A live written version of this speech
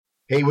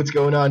Hey, what's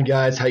going on,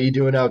 guys? How you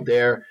doing out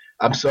there?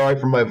 I'm sorry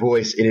for my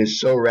voice. It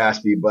is so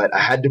raspy, but I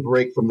had to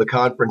break from the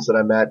conference that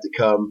I'm at to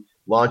come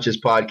launch this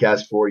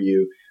podcast for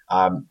you.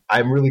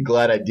 I'm really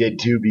glad I did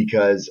too,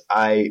 because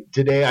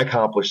today I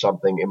accomplished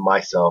something in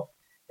myself.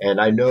 And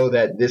I know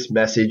that this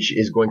message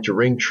is going to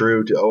ring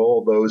true to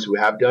all those who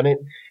have done it,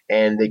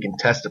 and they can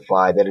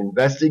testify that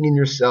investing in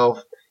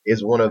yourself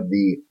is one of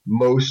the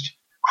most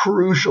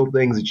crucial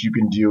things that you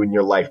can do in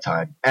your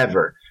lifetime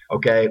ever.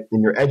 Okay.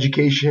 In your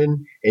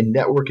education, in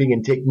networking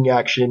and taking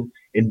action,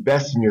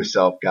 invest in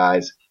yourself,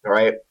 guys. All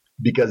right.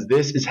 Because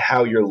this is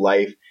how your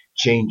life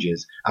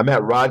changes. I'm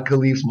at Rod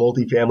Khleif's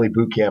multifamily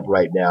bootcamp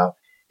right now.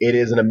 It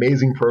is an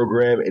amazing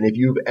program. And if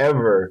you've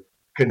ever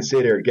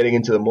considered getting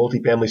into the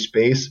multifamily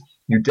space,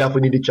 you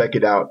definitely need to check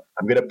it out.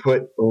 I'm going to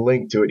put a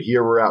link to it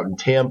here. We're out in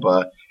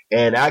Tampa.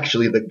 And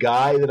actually, the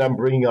guy that I'm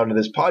bringing onto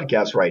this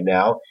podcast right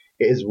now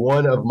is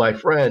one of my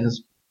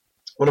friends,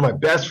 one of my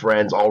best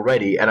friends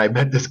already. And I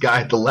met this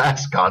guy at the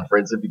last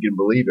conference, if you can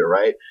believe it,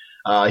 right?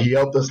 He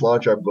helped us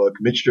launch our book,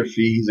 Mitch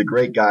Durfee. He's a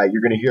great guy.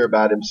 You're going to hear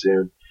about him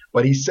soon.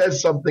 But he says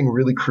something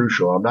really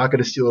crucial. I'm not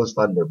going to steal his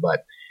thunder,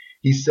 but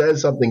he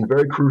says something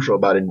very crucial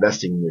about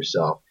investing in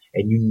yourself.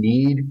 And you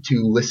need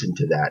to listen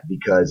to that,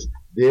 because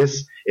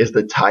this is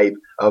the type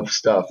of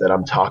stuff that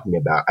I'm talking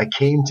about. I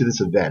came to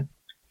this event.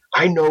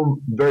 I know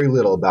very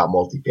little about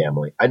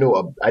multifamily. I know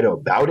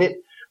about it,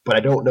 but I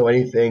don't know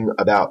anything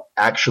about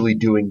actually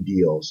doing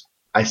deals.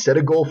 I set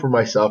a goal for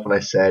myself and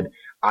I said,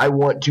 I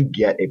want to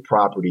get a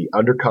property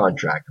under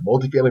contract, a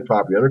multifamily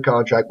property under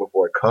contract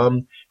before I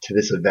come to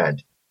this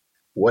event.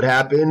 What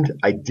happened?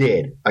 I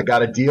did. I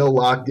got a deal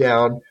locked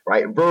down,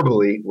 right,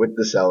 verbally with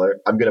the seller.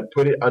 I'm going to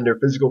put it under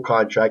physical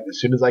contract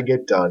as soon as I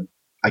get done.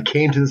 I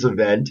came to this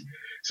event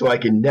so I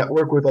can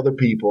network with other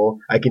people.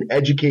 I can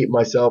educate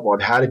myself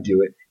on how to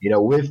do it,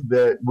 with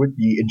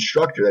the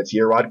instructor that's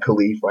here, Rod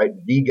Khleif, right,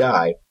 the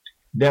guy.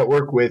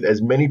 Network with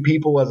as many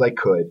people as I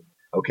could,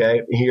 okay,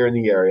 here in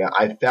the area.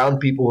 I found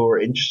people who are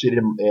interested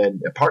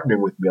in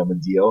partnering with me on the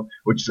deal,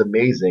 which is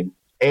amazing.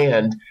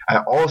 And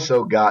I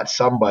also got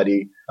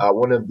somebody,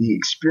 one of the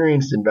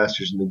experienced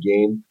investors in the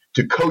game,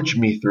 to coach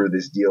me through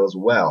this deal as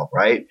well,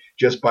 right?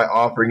 Just by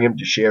offering him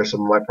to share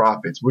some of my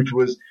profits, which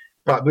was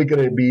probably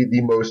going to be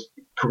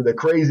the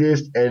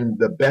craziest and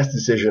the best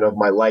decision of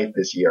my life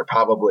this year,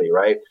 probably,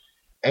 right?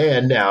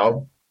 And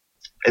now,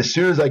 as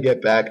soon as I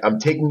get back, I'm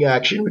taking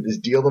action with this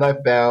deal that I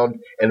found,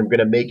 and I'm going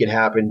to make it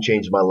happen,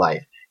 change my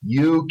life.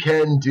 You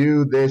can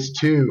do this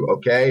too,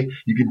 okay?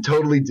 You can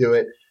totally do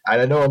it.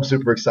 And I know I'm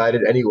super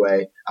excited.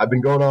 Anyway, I've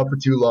been going on for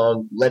too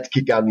long. Let's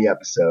kick on the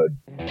episode.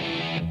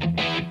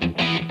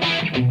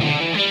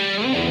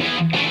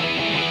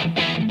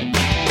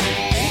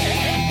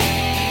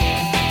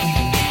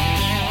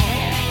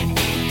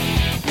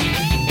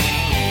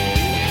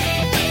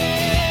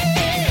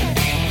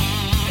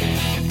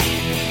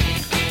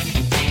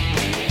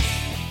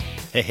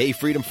 Hey,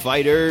 freedom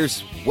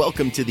fighters.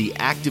 Welcome to the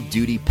Active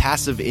Duty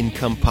Passive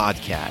Income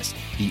Podcast,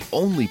 the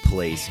only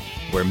place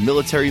where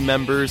military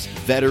members,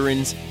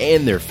 veterans,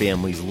 and their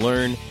families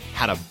learn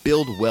how to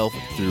build wealth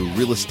through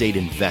real estate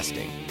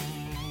investing.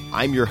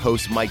 I'm your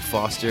host, Mike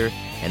Foster,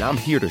 and I'm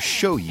here to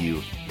show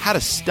you how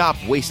to stop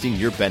wasting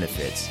your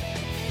benefits.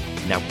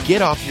 Now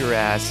get off your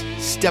ass,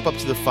 step up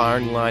to the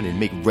firing line, and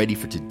make ready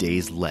for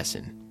today's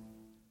lesson.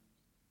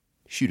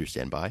 Shooter,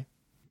 stand by.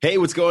 Hey,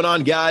 what's going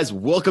on, guys?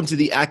 Welcome to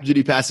the Active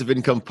Duty Passive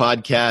Income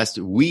Podcast.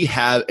 We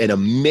have an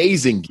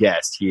amazing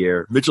guest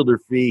here, Mitchell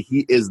Durfee.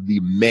 He is the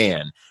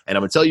man. And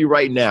I'm going to tell you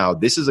right now,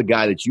 this is a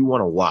guy that you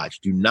want to watch.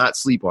 Do not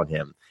sleep on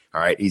him.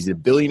 All right. He's a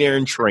billionaire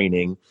in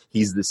training.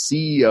 He's the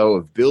CEO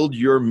of Build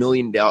Your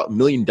 $1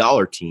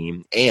 Million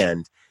Team.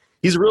 And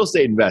he's a real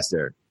estate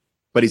investor,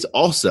 but he's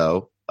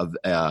also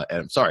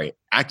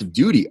active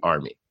duty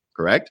Army.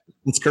 Correct?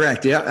 That's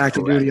correct. Yeah.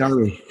 Active duty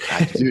Army.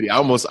 Active duty. I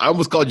almost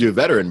called you a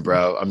veteran,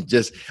 bro.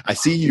 I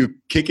see you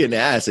kicking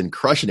ass and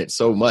crushing it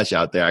so much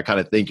out there. I kind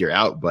of think you're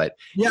out, but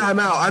yeah, I'm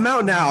out. I'm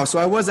out now. So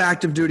I was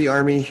active duty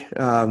Army,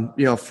 I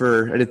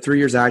did 3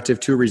 years active,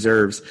 2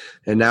 reserves.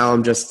 And now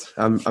I'm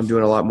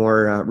doing a lot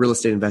more real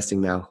estate investing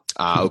now.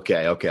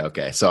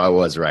 Okay. So I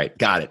was right.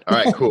 Got it. All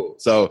right, cool.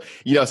 So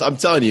I'm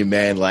telling you,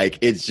 man,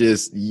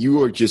 this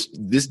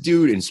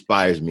dude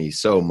inspires me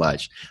so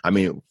much. I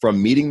mean,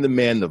 from meeting the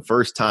man the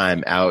first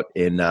time out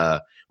in,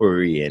 where were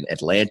we in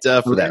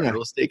Atlanta for that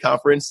real estate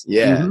conference?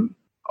 Yeah. Mm-hmm.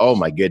 Oh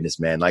my goodness,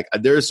 man.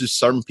 There's just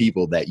some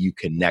people that you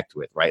connect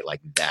with, right?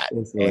 Like that.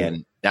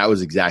 And that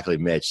was exactly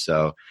Mitch.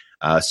 So,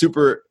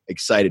 super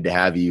excited to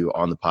have you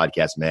on the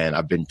podcast, man.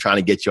 I've been trying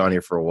to get you on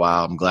here for a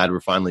while. I'm glad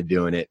we're finally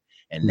doing it.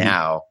 And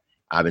now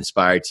I'm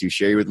inspired to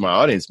share you with my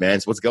audience, man.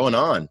 So what's going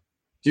on?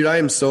 Dude, I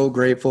am so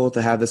grateful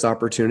to have this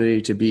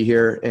opportunity to be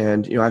here.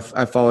 And,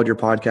 I've followed your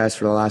podcast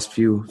for the last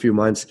few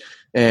months,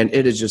 and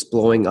it is just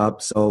blowing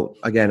up. So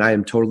again, I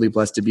am totally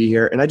blessed to be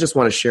here. And I just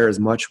want to share as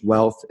much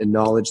wealth and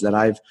knowledge that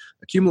I've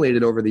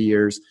accumulated over the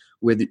years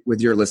with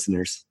your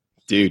listeners.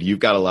 Dude, you've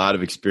got a lot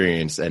of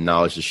experience and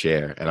knowledge to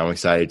share, and I'm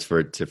excited for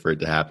it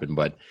to happen.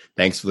 But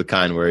thanks for the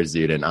kind words,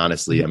 dude. And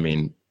honestly, I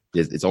mean,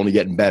 it's only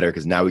getting better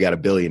because now we got a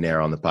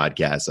billionaire on the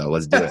podcast. So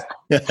let's do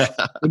it.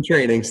 In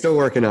training, still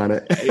working on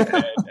it.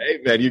 Hey,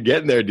 man, you're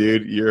getting there,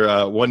 dude.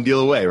 You're one deal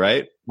away,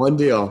 right? One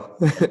deal.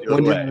 One deal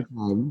away. at a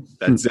time.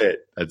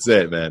 That's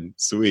it, man.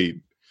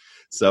 Sweet.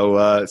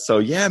 So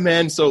yeah,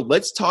 man. So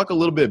let's talk a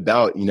little bit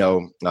about,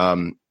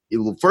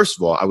 first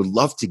of all, I would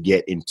love to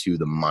get into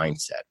the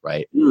mindset,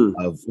 right?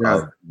 Of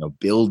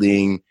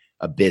building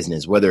a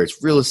business, whether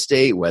it's real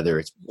estate, whether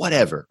it's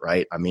whatever,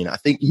 right? I mean, I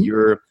think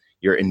your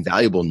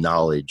invaluable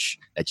knowledge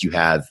that you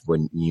have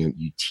when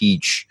you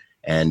teach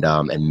and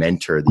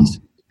mentor these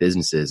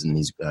businesses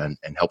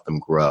and help them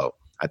grow.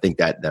 I think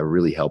that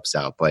really helps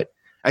out. But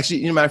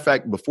actually, matter of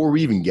fact, before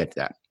we even get to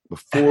that,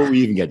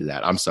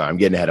 I'm sorry, I'm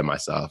getting ahead of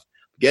myself.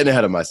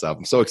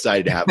 I'm so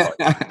excited to have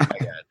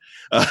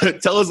you.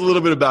 Tell us a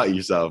little bit about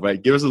yourself,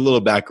 right? Give us a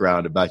little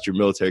background about your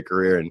military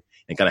career and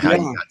kind of how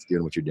you got to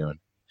doing what you're doing.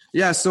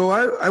 Yeah, so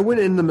I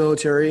went in the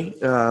military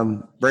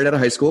right out of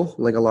high school,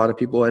 like a lot of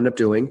people end up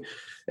doing,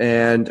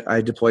 and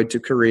I deployed to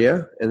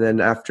Korea. And then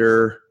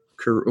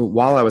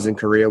while I was in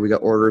Korea, we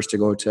got orders to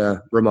go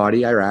to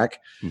Ramadi, Iraq.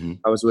 Mm-hmm.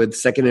 I was with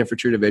 2nd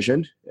Infantry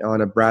Division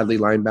on a Bradley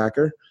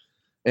linebacker.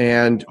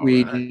 And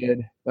we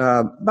did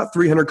about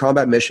 300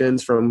 combat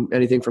missions, from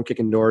anything from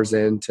kicking doors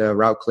in to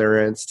route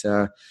clearance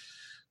to,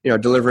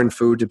 delivering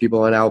food to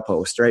people on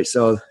outpost, right?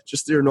 So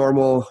just their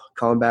normal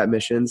combat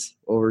missions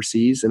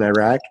overseas in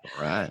Iraq.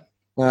 All right.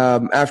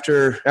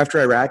 After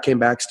Iraq, came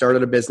back,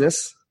 started a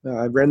business.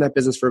 I ran that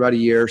business for about a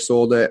year,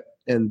 sold it,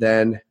 and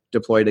then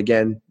deployed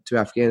again to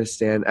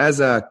Afghanistan as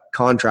a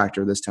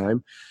contractor this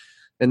time.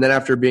 And then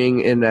after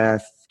being in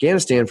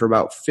Afghanistan for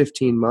about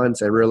 15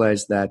 months, I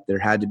realized that there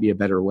had to be a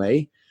better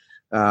way.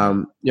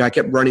 I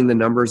kept running the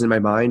numbers in my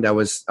mind. I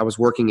was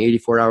working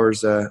 84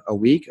 hours a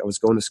week. I was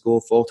going to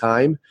school full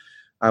time.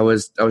 I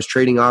was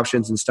trading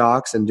options and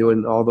stocks and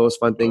doing all those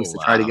fun things to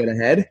try to get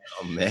ahead.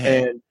 Oh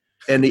man!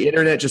 And the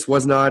internet just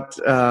was not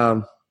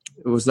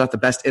it was not the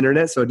best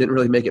internet, so it didn't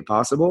really make it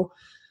possible.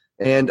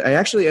 And I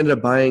actually ended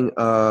up buying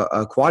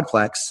a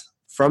quadplex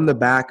from the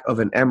back of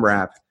an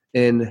MRAP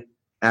in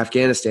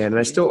Afghanistan, and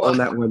I still own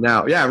that one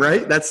now. Yeah,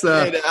 right. That's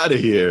get out of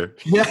here.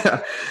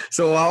 Yeah.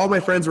 So all my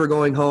friends were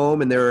going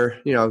home, and they were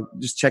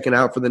just checking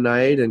out for the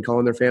night and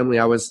calling their family.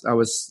 I was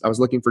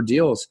looking for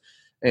deals,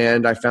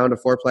 and I found a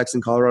fourplex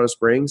in Colorado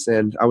Springs,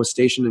 and I was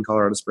stationed in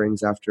Colorado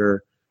Springs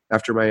after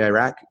my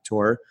Iraq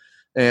tour,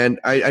 and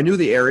I knew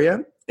the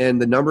area and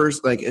the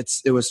numbers. Like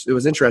it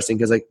was interesting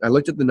because I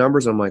looked at the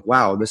numbers and I'm like,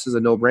 wow, this is a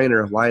no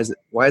brainer.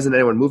 Why isn't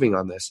anyone moving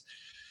on this?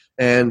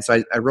 And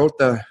so I wrote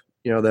the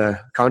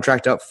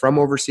contract up from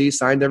overseas,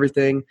 signed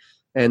everything.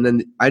 And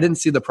then I didn't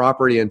see the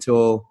property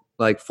until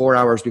like 4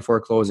 hours before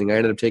closing. I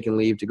ended up taking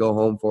leave to go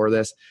home for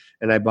this,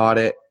 and I bought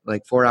it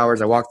like 4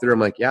 hours. I walked through. I'm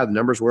like, yeah, the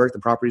numbers work. The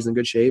property's in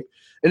good shape.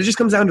 And it just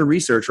comes down to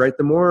research, right?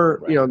 The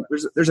more,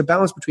 there's a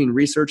balance between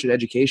research and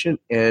education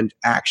and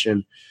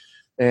action.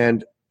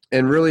 And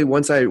really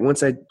once I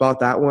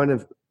bought that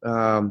one,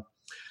 I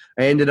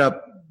ended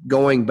up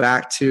going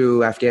back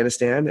to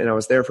Afghanistan, and I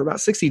was there for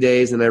about 60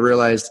 days. And I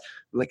realized,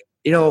 like,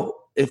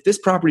 if this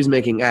property is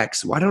making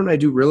X, why don't I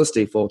do real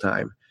estate full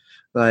time?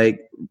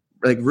 Like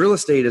real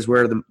estate is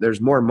where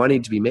there's more money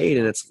to be made,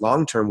 and it's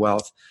long-term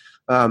wealth.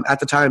 At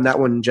the time, that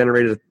one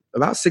generated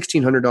about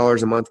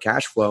 $1,600 a month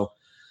cash flow.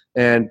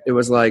 And it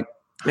was like,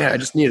 man, I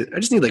just need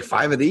like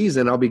 5 of these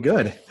and I'll be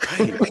good.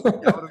 Right. You know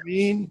what I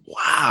mean?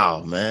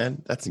 Wow,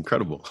 man. That's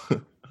incredible.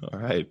 All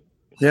right.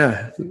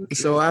 Yeah.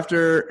 So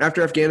after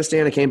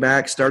Afghanistan, I came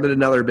back, started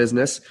another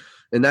business.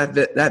 And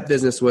that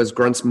business was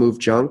Grunts Move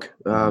Junk.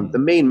 The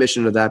main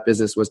mission of that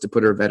business was to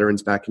put our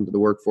veterans back into the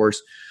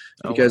workforce,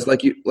 because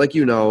like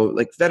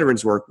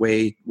veterans work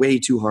way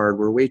too hard.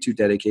 We're way too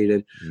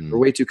dedicated. We're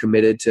way too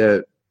committed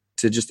to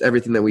just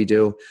everything that we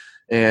do.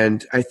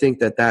 And I think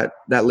that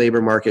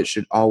labor market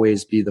should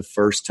always be the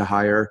first to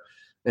hire.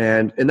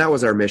 And that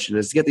was our mission,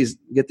 is to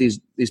get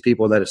these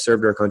people that have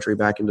served our country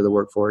back into the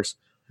workforce.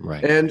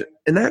 Right. And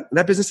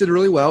that business did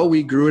really well.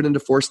 We grew it into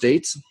 4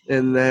 states.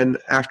 And then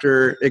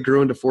after it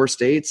grew into 4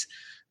 states,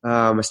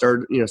 I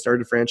started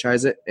to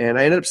franchise it, and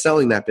I ended up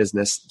selling that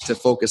business to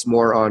focus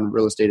more on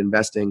real estate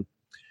investing,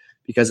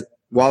 because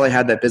while I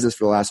had that business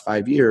for the last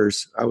 5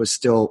 years, I was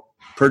still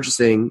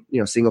purchasing,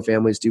 single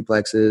families,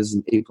 duplexes,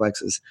 and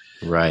eightplexes.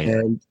 Right.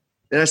 And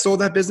I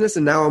sold that business,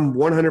 and now I'm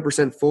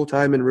 100%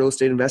 full-time in real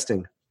estate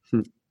investing.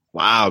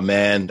 Wow,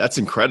 man. That's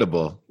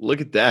incredible.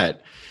 Look at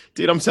that.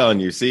 Dude, I'm telling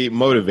you, see,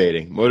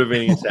 motivating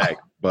attack.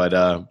 But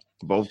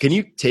can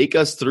you take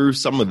us through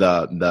some of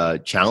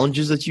the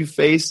challenges that you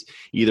faced,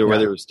 either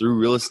whether it was through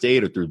real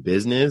estate or through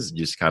business,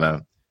 just kind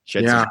of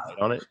shed some light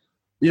on it?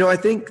 I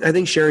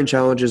think sharing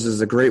challenges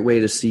is a great way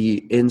to see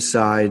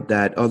inside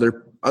that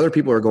other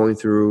people are going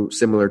through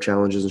similar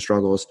challenges and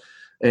struggles.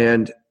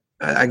 And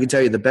I can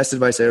tell you the best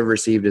advice I ever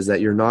received is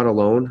that you're not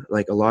alone.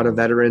 Like a lot of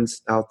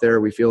veterans out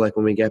there, we feel like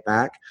when we get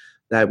back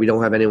that we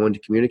don't have anyone to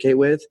communicate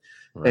with.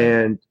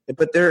 Right.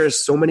 But there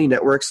is so many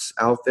networks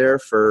out there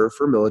for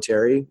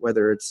military,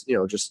 whether it's,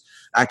 just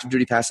active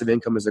duty passive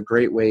income is a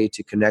great way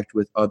to connect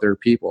with other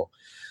people.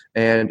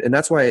 And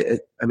that's why,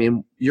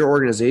 your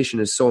organization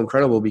is so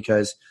incredible,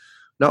 because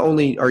not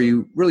only are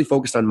you really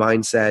focused on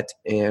mindset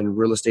and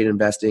real estate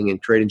investing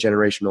and creating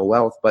generational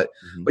wealth, but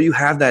you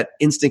have that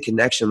instant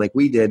connection like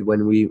we did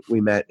when we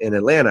met in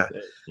Atlanta.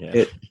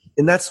 Yeah.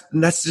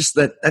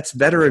 That's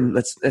veteran.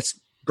 That's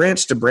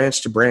branch to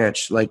branch to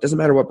branch. Like, doesn't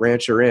matter what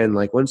branch you're in.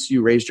 Like, once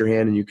you raised your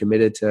hand and you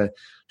committed to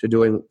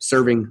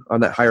serving on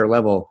that higher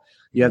level,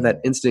 you have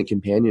that instant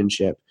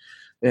companionship.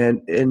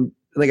 And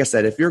like I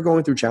said, if you're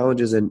going through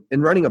challenges in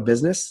running a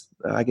business,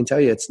 I can tell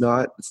you it's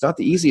not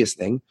the easiest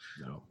thing.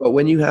 No. But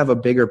when you have a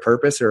bigger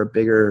purpose or a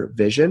bigger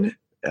vision,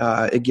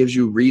 it gives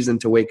you reason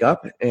to wake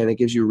up, and it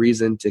gives you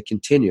reason to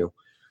continue.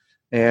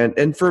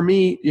 And for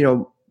me,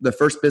 the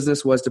first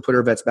business was to put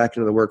our vets back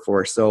into the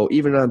workforce. So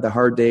even on the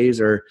hard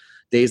days, or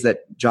days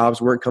that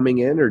jobs weren't coming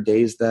in, or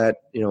days that,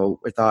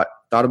 I thought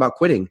about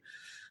quitting,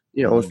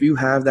 if you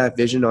have that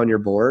vision on your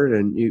board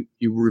and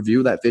you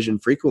review that vision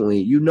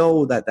frequently,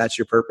 that that's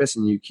your purpose,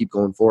 and you keep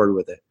going forward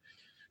with it.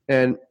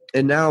 And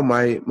now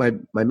my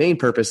main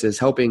purpose is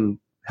helping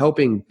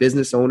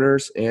business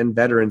owners and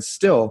veterans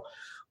still,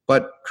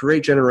 but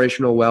create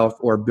generational wealth,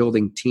 or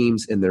building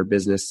teams in their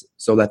business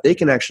so that they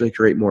can actually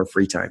create more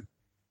free time.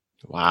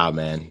 Wow,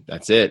 man.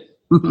 That's it.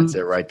 That's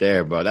it right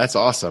there, bro. That's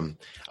awesome.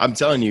 I'm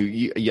telling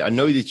you, I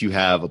know that you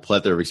have a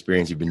plethora of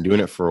experience. You've been doing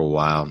it for a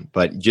while,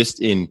 but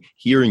just in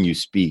hearing you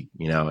speak,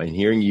 and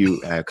hearing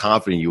you how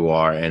confident you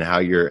are and how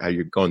you're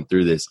going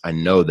through this, I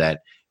know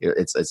that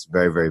it's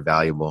very, very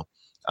valuable.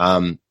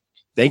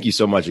 Thank you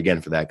so much again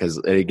for that. Because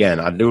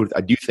again, I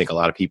do think a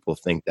lot of people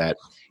think that,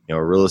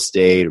 real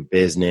estate or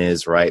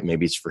business, right?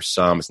 Maybe it's for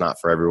some, it's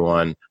not for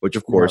everyone, which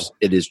of course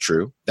it is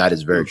true. That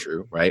is very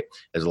true, right?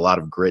 There's a lot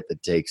of grit that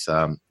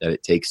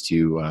it takes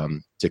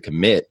to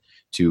commit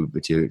to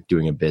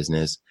doing a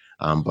business.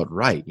 But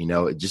right,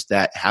 just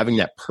that having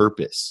that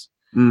purpose,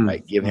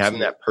 right?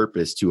 Having that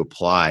purpose to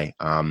apply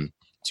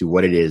to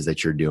what it is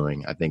that you're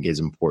doing, I think is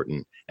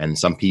important. And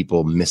some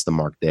people miss the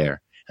mark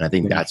there. And I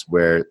think that's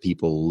where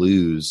people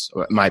lose,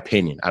 my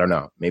opinion. I don't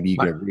know. Maybe you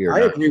can agree or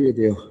not. I agree with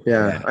you.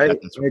 Yeah, I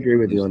agree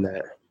with you on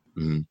that.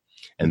 Mm-hmm.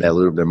 And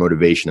their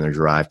motivation and their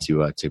drive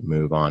to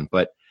move on.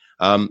 But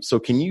so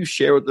can you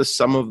share with us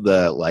some of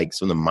the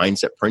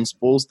mindset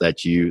principles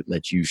that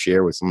you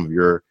share with some of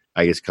your,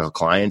 I guess,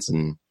 clients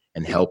and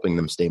helping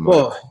them stay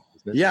motivated?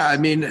 Well, yeah,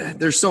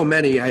 there's so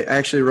many. I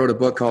actually wrote a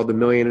book called The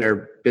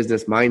Millionaire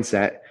Business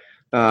Mindset.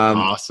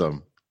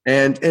 Awesome.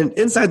 And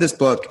inside this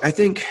book, I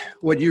think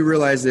what you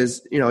realize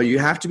is, you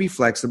have to be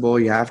flexible.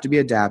 You have to be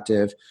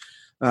adaptive.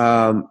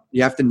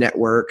 You have to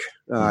network.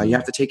 You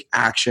have to take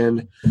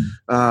action.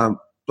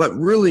 But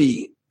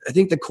really, I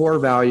think the core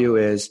value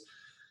is,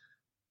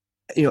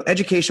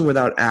 education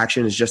without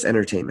action is just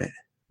entertainment,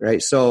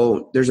 right?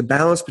 So there's a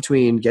balance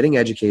between getting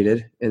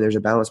educated, and there's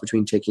a balance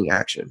between taking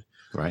action.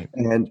 Right.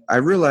 And I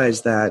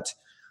realized that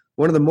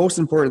one of the most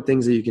important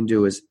things that you can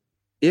do is,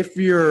 if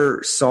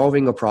you're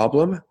solving a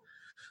problem,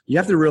 you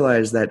have to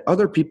realize that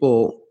other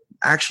people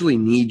actually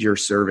need your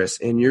service,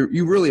 and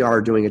you really are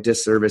doing a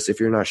disservice if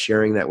you're not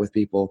sharing that with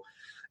people.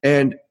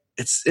 And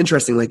it's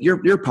interesting, like your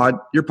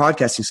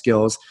podcasting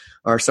skills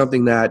are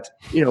something that,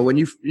 when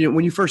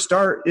you first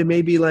start, it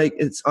may be like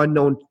it's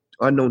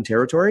unknown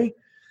territory,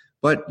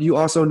 but you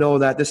also know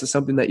that this is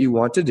something that you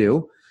want to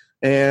do.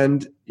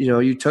 And,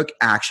 you took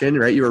action,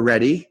 right? You were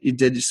ready. You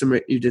did some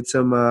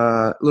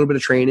a little bit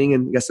of training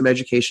and got some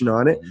education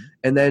on it.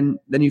 And then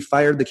you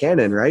fired the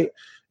cannon, right?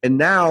 And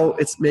now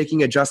it's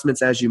making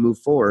adjustments as you move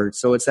forward.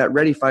 So it's that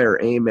ready, fire,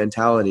 aim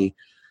mentality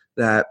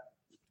that,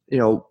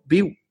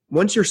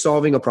 once you're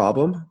solving a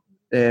problem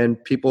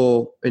and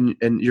people, and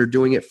you're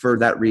doing it for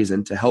that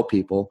reason, to help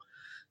people,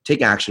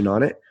 take action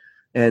on it.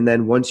 And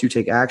then once you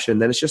take action,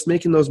 then it's just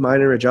making those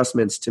minor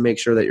adjustments to make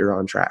sure that you're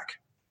on track.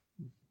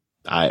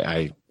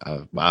 Wow,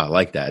 I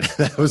like that.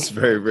 That was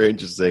very, very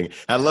interesting.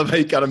 I love how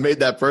you kind of made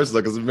that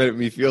personal, because it made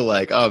me feel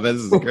like, oh man,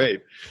 this is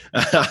great.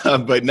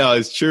 But no,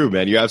 it's true,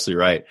 man. You're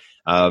absolutely right.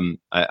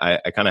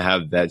 I kind of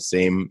have that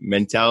same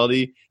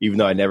mentality, even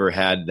though I never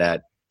had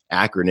that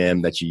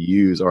acronym that you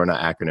use, or not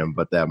acronym,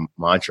 but that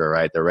mantra,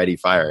 right? The ready,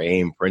 fire,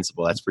 aim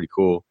principle. That's pretty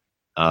cool.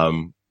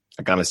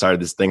 I kind of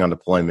started this thing on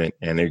deployment,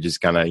 and it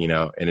just kind of,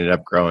 ended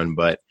up growing,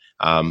 but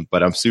I'm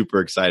super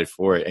excited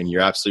for it. And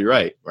you're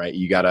absolutely right?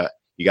 You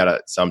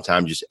gotta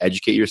sometimes just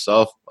educate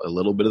yourself a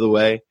little bit of the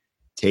way,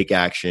 take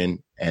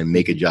action, and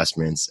make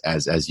adjustments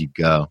as you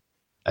go.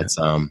 That's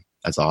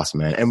awesome,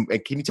 man. And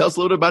can you tell us a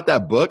little bit about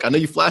that book? I know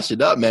you flashed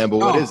it up, man, but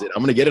what is it?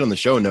 I'm going to get it on the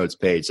show notes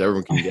page so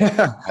everyone can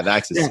have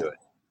access to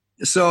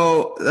it.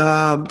 So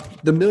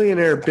the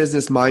Millionaire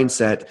Business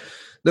Mindset,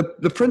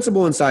 the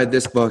principle inside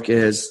this book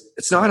is,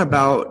 it's not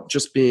about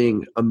just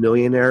being a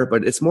millionaire,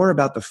 but it's more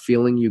about the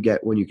feeling you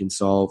get when you can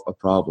solve a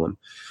problem.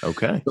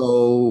 Okay.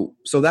 So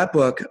that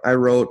book I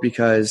wrote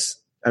because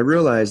I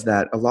realized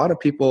that a lot of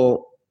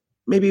people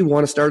maybe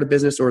want to start a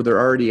business, or they're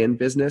already in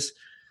business,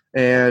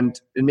 and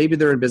maybe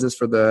they're in business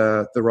for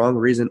the wrong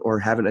reason, or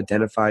haven't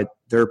identified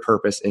their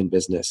purpose in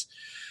business.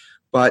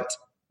 But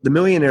the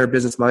Millionaire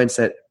Business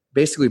Mindset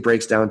basically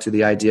breaks down to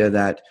the idea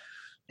that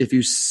if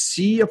you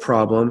see a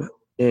problem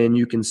and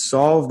you can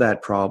solve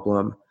that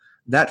problem,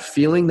 that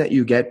feeling that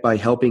you get by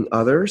helping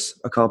others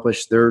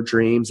accomplish their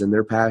dreams and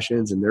their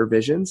passions and their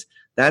visions,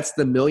 that's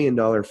the $1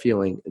 million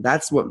feeling.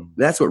 That's what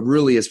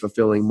really is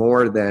fulfilling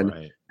more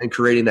than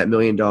creating that $1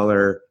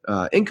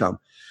 million income.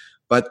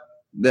 But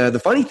the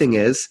funny thing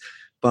is,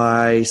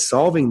 by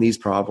solving these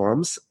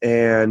problems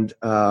and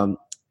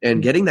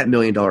getting that $1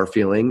 million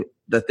feeling,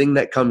 the thing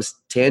that comes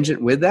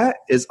tangent with that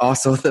is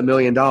also the $1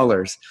 million.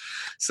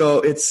 So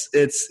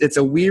it's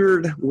a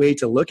weird way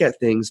to look at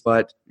things,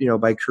 but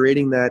by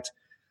creating that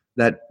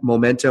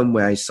momentum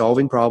by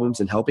solving problems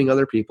and helping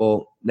other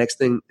people, next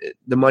thing,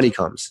 the money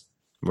comes.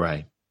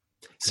 Right.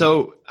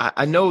 So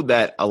I know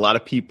that a lot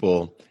of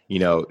people,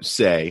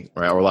 say,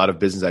 right, or a lot of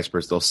business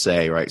experts, they'll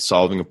say, right,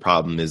 solving a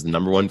problem is the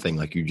number one thing,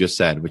 like you just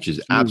said, which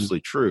is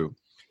absolutely true.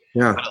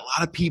 Yeah. But a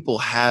lot of people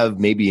have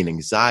maybe an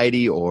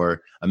anxiety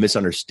or a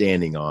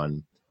misunderstanding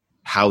on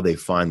how they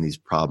find these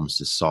problems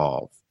to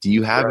solve. Do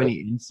you have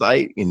any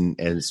insight in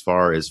as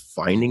far as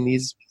finding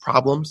these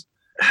problems?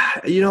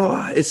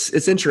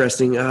 It's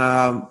interesting.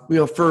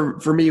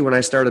 For me, when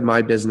I started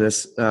my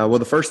business,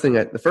 the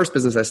first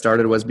business I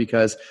started was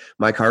because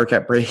my car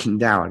kept breaking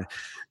down.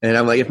 And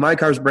I'm like, if my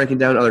car's breaking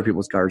down, other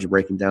people's cars are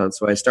breaking down.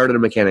 So I started a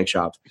mechanic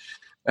shop.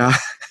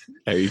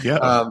 There you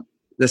go.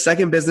 The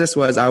second business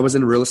was I was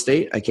in real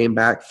estate. I came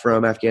back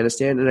from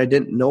Afghanistan and I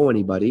didn't know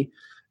anybody.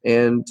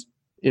 And,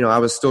 I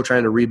was still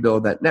trying to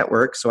rebuild that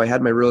network. So I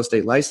had my real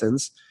estate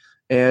license.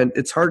 And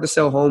it's hard to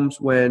sell homes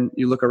when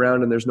you look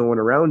around and there's no one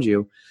around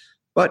you.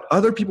 But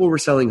other people were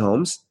selling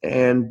homes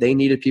and they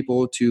needed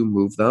people to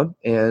move them.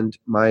 And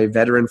my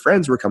veteran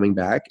friends were coming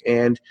back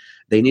and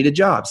they needed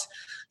jobs.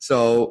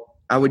 So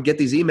I would get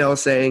these emails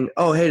saying,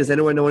 oh, hey, does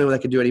anyone know anyone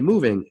that could do any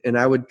moving? And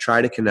I would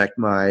try to connect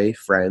my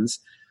friends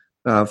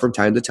from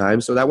time to time.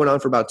 So that went on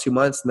for about 2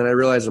 months. And then I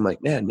realized, I'm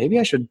like, man, maybe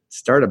I should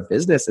start a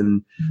business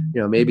and,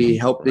 maybe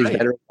help these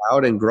veterans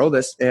out and grow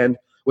this. And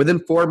within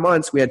 4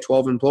 months, we had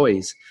 12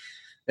 employees.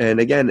 And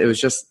again, it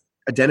was just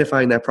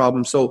identifying that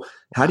problem. So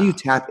how do you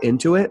tap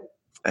into it?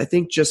 I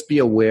think just be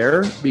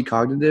aware, be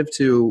cognitive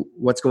to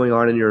what's going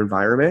on in your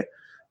environment.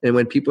 And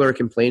when people are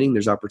complaining,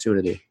 there's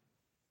opportunity.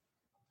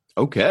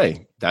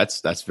 Okay.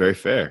 That's very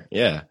fair.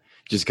 Yeah.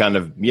 Just kind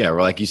of,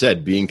 or like you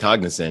said, being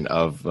cognizant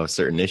of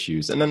certain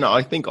issues. And then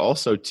I think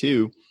also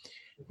too,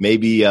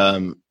 maybe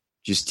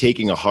just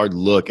taking a hard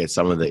look at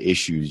some of the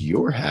issues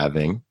you're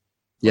having.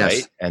 Yes.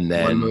 Right. And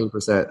then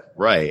 100%.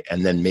 Right.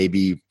 And then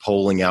maybe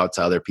polling out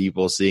to other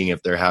people, seeing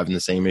if they're having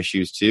the same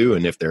issues too.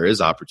 And if there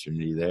is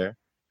opportunity there.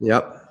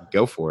 Yep.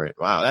 Go for it.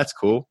 Wow. That's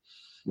cool.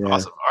 Yeah.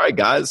 Awesome. All right,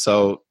 guys.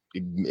 So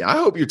I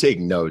hope you're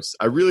taking notes.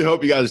 I really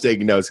hope you guys are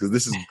taking notes because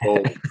this is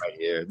gold right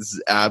here. This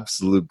is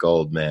absolute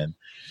gold, man.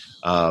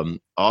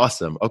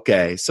 Awesome.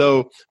 Okay.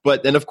 So,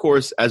 but then of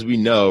course, as we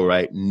know,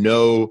 right,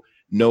 no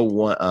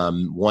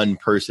one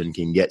person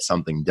can get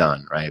something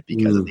done, right?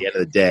 Because at the end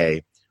of the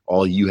day,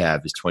 all you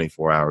have is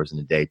 24 hours in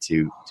a day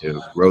to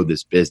grow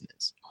this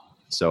business.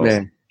 So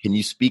can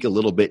you speak a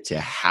little bit to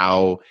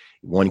how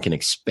one can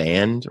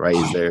expand, right?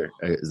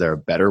 Is there a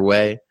better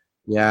way?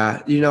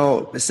 Yeah.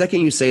 The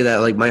second you say that,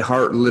 like my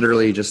heart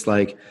literally just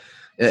like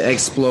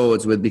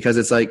explodes because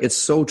it's like, it's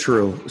so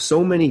true.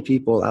 So many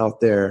people out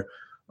there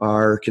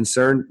are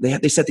concerned.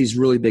 They set these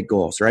really big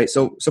goals, right?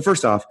 So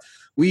first off,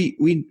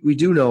 we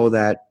do know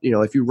that,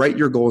 if you write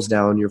your goals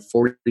down, you're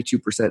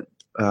 42%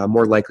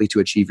 more likely to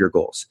achieve your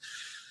goals.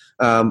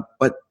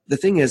 But the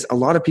thing is, a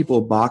lot of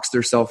people box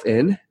themselves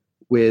in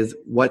with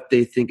what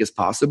they think is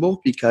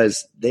possible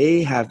because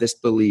they have this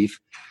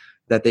belief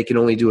that they can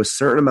only do a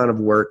certain amount of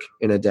work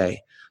in a day.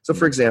 So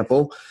for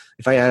example,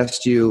 if I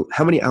asked you,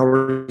 how many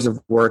hours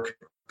of work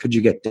could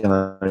you get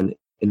done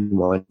in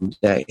one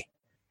day?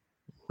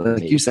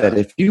 Like you said,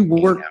 if you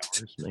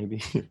worked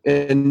maybe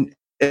and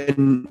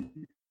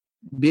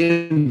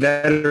being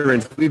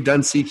veterans, we've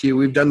done CQ,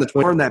 we've done the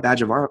 20, earned that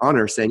badge of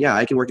honor saying, yeah,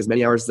 I can work as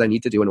many hours as I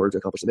need to do in order to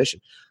accomplish the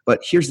mission.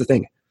 But here's the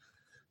thing.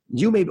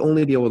 You may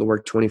only be able to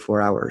work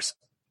 24 hours.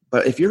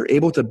 But if you're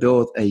able to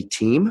build a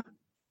team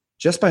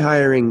just by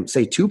hiring,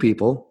 say, 2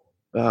 people,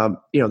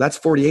 that's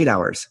 48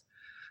 hours,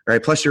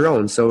 right? Plus your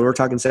own. So we're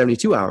talking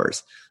 72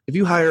 hours. If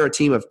you hire a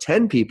team of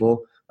 10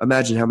 people,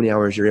 imagine how many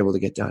hours you're able to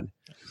get done.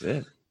 That's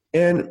it.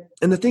 And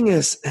the thing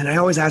is, and I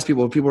always ask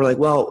people are like,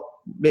 well,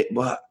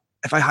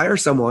 if I hire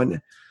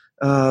someone,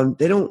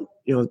 they don't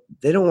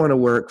want to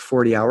work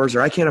 40 hours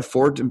or I can't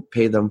afford to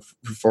pay them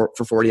for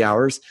 40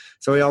 hours.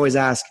 So we always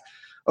ask,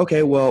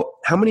 okay, well,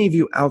 how many of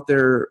you out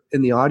there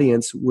in the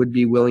audience would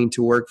be willing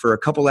to work for a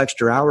couple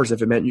extra hours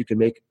if it meant you could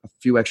make a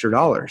few extra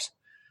dollars,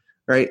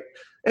 right?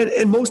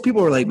 And most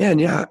people are like, man,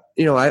 yeah,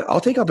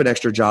 I'll take up an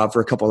extra job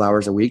for a couple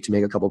hours a week to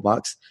make a couple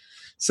bucks.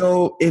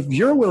 So if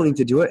you're willing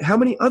to do it, how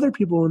many other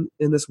people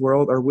in this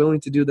world are willing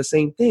to do the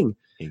same thing?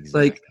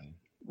 Exactly. Like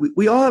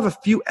we all have a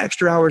few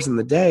extra hours in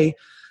the day.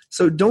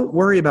 So don't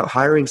worry about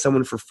hiring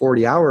someone for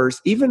 40 hours,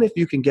 even if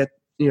you can get,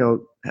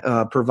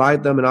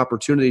 provide them an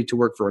opportunity to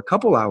work for a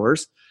couple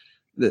hours.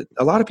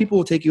 A lot of people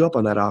will take you up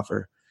on that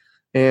offer.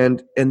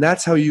 And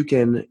that's how you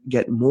can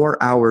get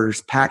more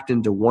hours packed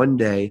into one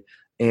day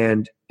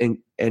and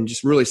and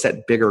just really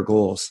set bigger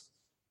goals.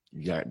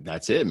 Yeah,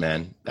 that's it,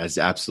 man. That's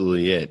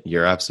absolutely it.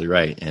 You're absolutely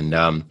right.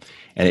 And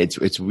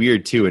it's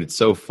weird too. And it's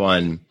so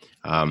fun.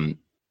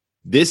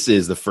 This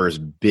is the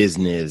first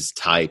business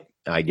type,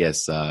 I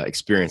guess,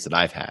 experience that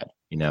I've had,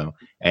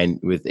 and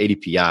with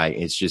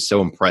ADPI, it's just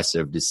so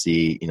impressive to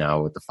see,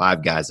 with the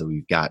 5 guys that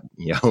we've got,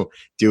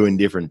 doing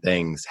different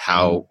things,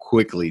 how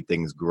quickly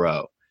things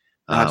grow.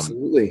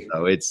 Absolutely.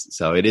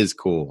 So it is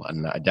cool.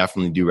 And I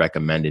definitely do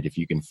recommend it if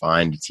you can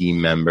find a team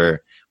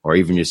member or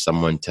even just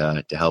someone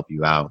to help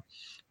you out.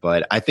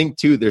 But I think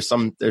too, there's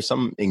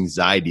some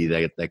anxiety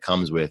that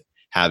comes with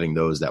having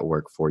those that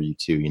work for you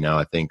too.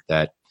 I think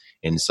that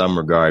in some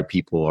regard,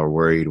 people are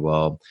worried,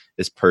 well,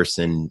 this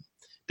person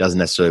doesn't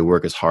necessarily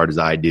work as hard as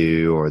I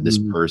do, or this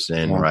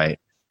person, right,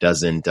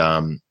 doesn't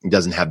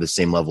have the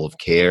same level of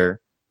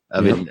care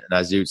of it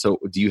as I do. So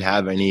do you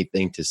have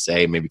anything to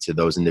say maybe to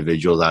those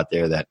individuals out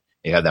there that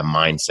they have that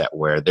mindset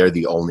where they're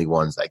the only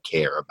ones that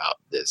care about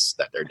this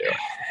that they're doing?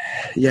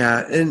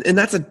 Yeah. And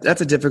that's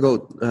a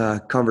difficult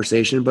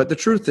conversation, but the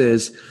truth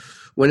is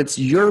when it's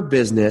your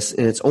business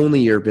and it's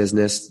only your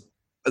business,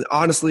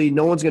 honestly,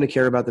 no one's going to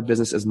care about the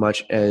business as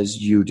much as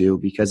you do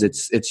because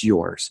it's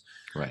yours.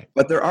 Right.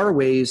 But there are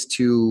ways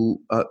to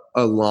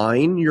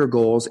align your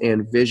goals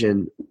and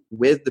vision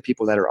with the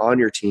people that are on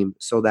your team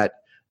so that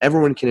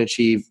everyone can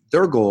achieve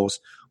their goals,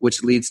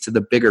 which leads to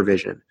the bigger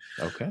vision.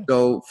 Okay.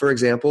 So, for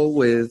example,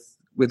 with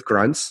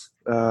Grunts,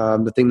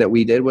 the thing that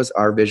we did was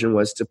our vision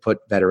was to put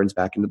veterans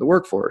back into the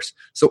workforce.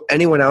 So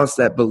anyone else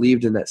that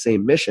believed in that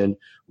same mission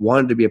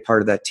wanted to be a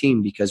part of that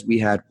team because we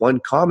had one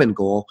common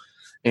goal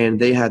and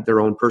they had their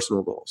own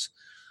personal goals.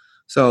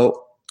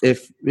 So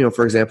if,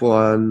 for example,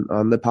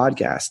 on the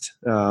podcast,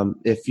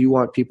 if you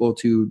want people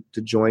to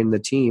join the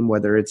team,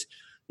 whether it's,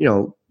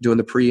 doing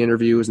the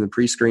pre-interviews and the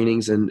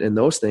pre-screenings and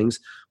those things,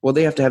 well,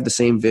 they have to have the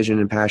same vision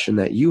and passion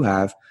that you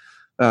have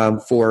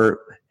for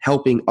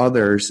helping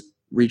others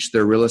reach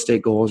their real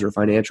estate goals or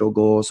financial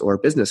goals or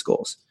business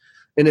goals.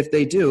 And if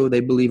they do, they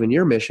believe in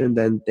your mission,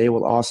 then they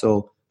will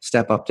also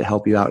step up to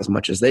help you out as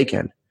much as they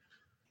can.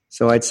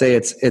 So I'd say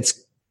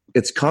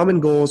it's common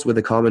goals with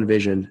a common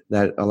vision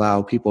that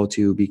allow people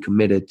to be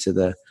committed to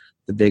the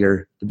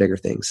bigger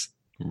things.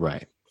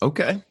 Right.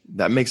 Okay.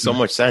 That makes so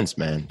much sense,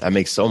 man. That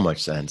makes so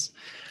much sense.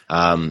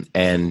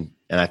 And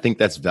I think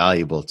that's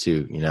valuable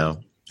too,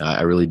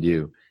 I really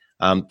do.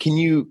 Can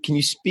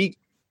you speak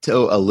to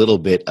a little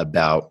bit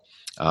about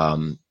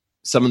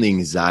some of the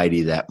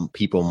anxiety that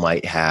people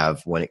might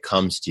have when it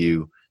comes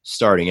to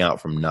starting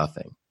out from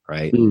nothing,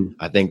 right?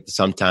 I think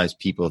sometimes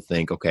people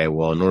think, okay,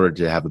 well, in order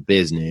to have a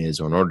business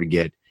or in order to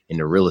get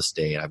into real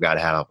estate, I've got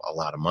to have a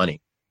lot of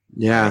money.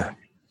 Yeah. Right?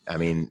 I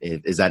mean,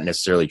 is that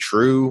necessarily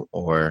true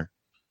or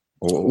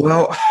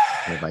well, what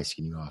advice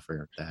can you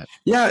offer that?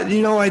 Yeah.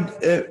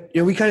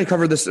 We kind of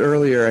covered this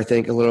earlier, I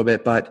think a little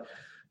bit, but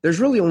there's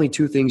really only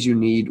 2 things you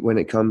need when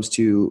it comes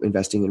to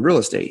investing in real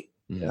estate.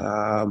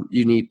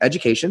 You need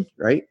education,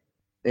 right?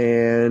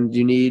 And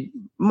you need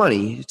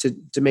money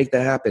to make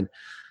that happen.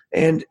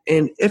 And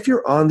if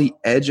you're on the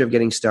edge of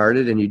getting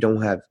started and you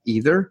don't have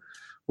either,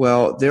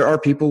 well, there are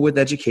people with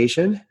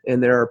education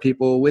and there are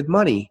people with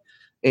money.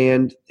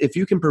 And if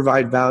you can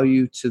provide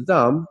value to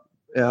them,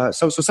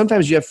 so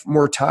sometimes you have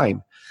more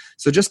time.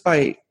 So just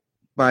by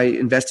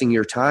investing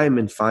your time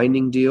in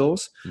finding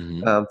deals,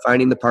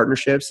 finding the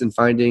partnerships and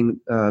finding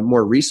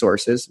more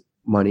resources,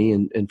 money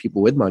and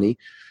people with money,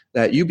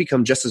 that you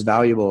become just as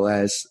valuable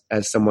as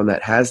someone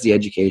that has the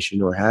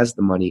education or has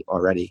the money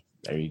already.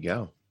 There you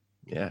go.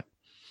 Yeah,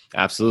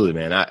 absolutely,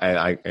 man.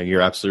 I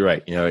you're absolutely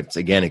right.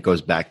 It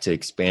goes back to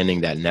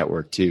expanding that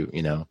network too,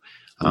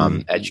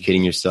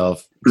 educating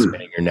yourself,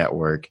 expanding your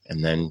network,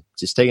 and then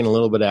just taking a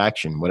little bit of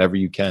action, whatever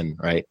you can,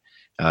 right,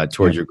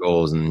 towards your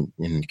goals and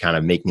kind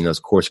of making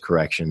those course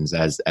corrections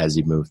as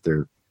you move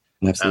through.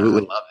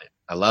 Absolutely.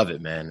 I love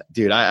it, man.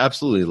 Dude, I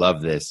absolutely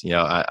love this.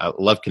 I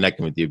love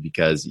connecting with you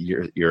because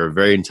you're a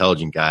very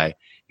intelligent guy.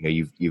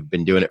 You've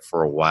been doing it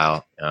for a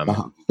while.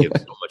 You give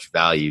so much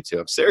value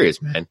to. I'm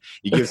serious, man.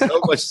 You give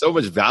so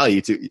much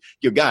value to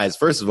you guys.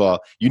 First of all,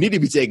 you need to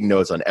be taking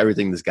notes on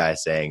everything this guy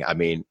is saying. I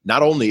mean,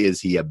 not only is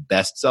he a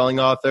best-selling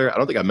author, I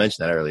don't think I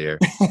mentioned that earlier.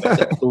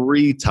 But a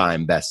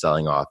 3-time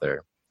best-selling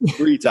author.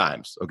 3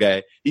 times.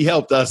 Okay, he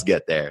helped us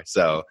get there.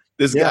 So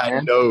this guy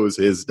knows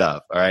his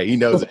stuff. All right, he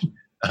knows it.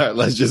 All right,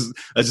 let's just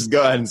go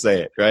ahead and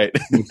say it, right?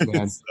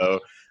 So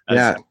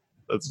that's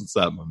what's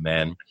up, my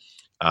man.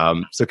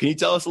 So can you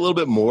tell us a little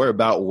bit more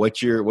about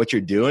what you're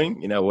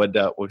doing?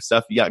 What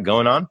stuff you got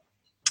going on?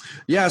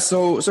 Yeah.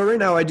 So right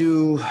now I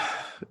do.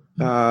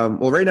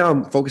 Right now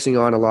I'm focusing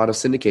on a lot of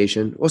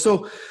syndication. Well,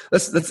 so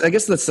let's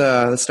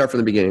start from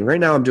the beginning. Right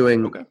now I'm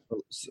doing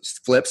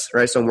flips,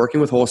 right? So I'm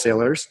working with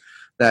wholesalers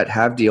that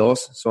have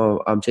deals.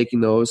 So I'm taking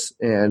those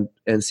and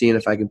seeing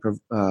if I can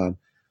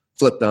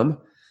flip them.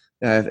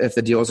 If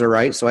the deals are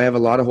right. So I have a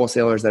lot of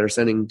wholesalers that are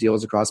sending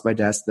deals across my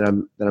desk that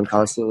I'm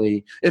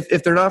constantly,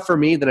 if they're not for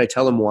me, then I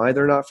tell them why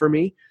they're not for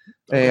me.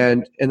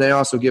 And I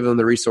also give them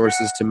the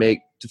resources to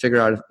figure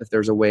out if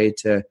there's a way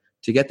to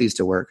get these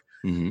to work.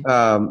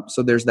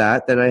 So there's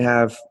that. Then I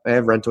have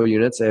rental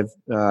units. I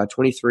have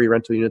 23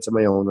 rental units of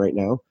my own right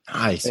now.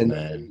 Nice,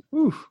 man.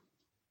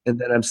 And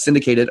then I'm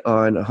syndicated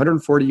on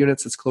 140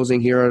 units that's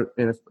closing here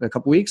in a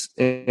couple weeks,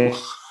 and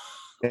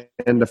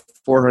a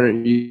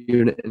 400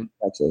 unit in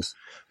Texas.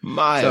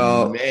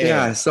 Man.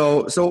 Yeah.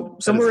 So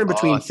somewhere in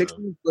between fixing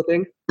and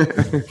flipping.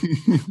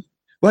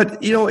 But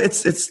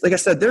it's like I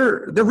said,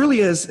 there really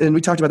is, and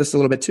we talked about this a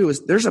little bit too,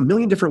 is there's a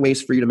million different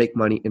ways for you to make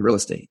money in real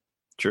estate.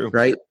 True.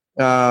 Right.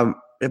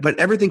 But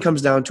everything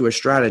comes down to a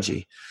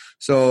strategy.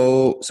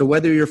 So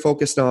whether you're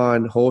focused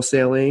on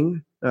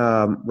wholesaling,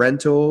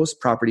 rentals,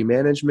 property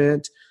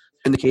management,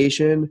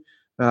 syndication,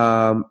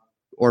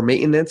 or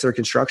maintenance or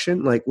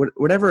construction, like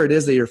whatever it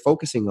is that you're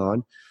focusing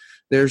on,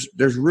 there's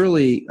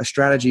really a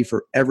strategy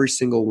for every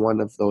single one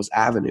of those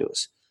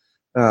avenues.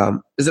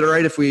 Is it all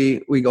right if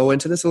we go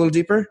into this a little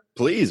deeper?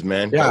 Please,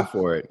 man. Yeah. Go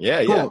for it.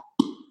 Yeah. Cool. Yeah.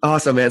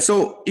 Awesome, man.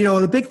 So,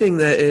 the big thing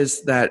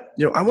is that,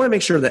 I want to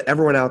make sure that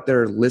everyone out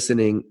there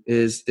listening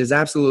is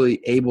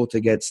absolutely able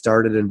to get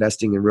started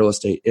investing in real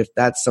estate if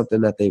that's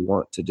something that they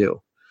want to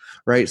do,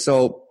 right?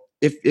 So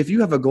if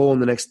you have a goal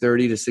in the next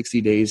 30 to 60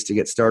 days to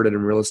get started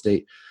in real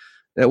estate,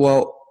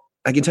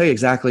 I can tell you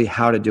exactly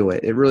how to do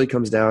it. It really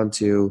comes down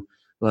to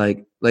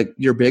like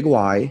your big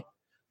why.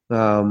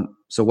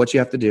 So what you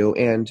have to do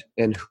and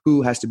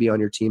who has to be on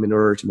your team in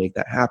order to make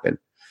that happen.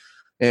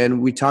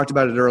 And we talked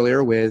about it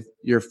earlier with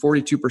you're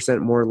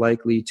 42% more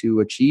likely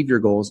to achieve your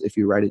goals if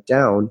you write it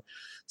down.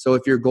 So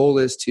if your goal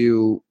is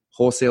to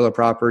wholesale a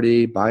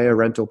property, buy a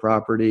rental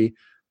property,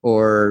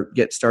 or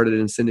get started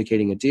in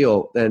syndicating a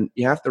deal, then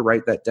you have to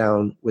write that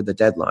down with a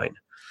deadline.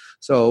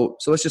 So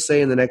let's just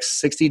say in the next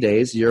 60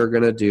 days, you're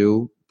going to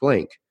do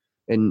blank.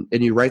 And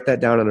you write that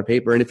down on a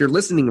paper. And if you're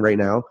listening right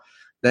now,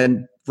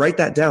 then write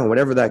that down,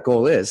 whatever that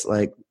goal is.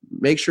 Like,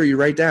 make sure you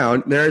write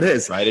down, there it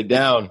is. Write it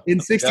down. In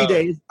 60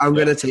 days, I'm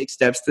going to take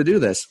steps to do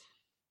this.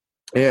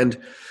 And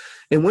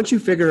once you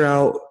figure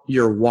out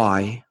your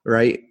why,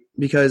 right?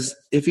 Because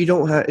if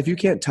you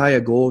can't tie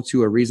a goal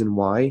to a reason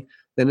why,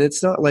 then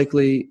it's not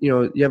likely,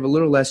 you have a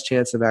little less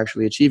chance of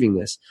actually achieving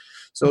this.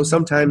 So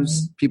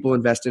sometimes people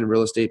invest in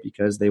real estate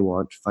because they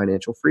want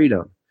financial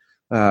freedom.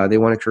 They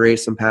want to create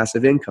some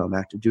passive income,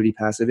 active duty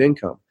passive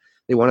income.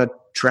 They want to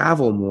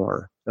travel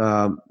more.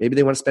 Maybe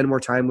they want to spend more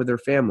time with their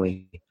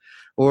family.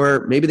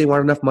 Or maybe they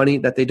want enough money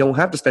that they don't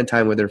have to spend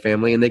time with their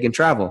family and they can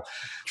travel.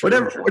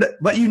 True.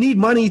 But you need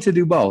money to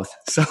do both.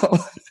 So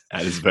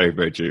that is very,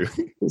 very true.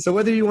 So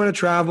whether you want to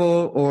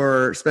travel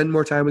or spend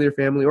more time with your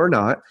family or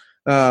not,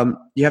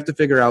 you have to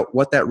figure out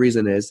what that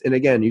reason is. And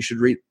again, you should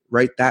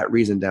write that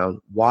reason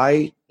down.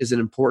 Why is it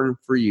important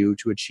for you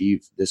to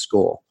achieve this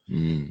goal?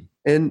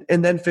 And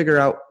then figure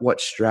out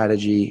what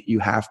strategy you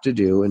have to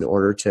do in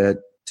order to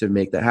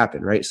make that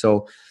happen, right?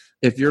 So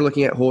if you're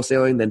looking at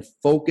wholesaling, then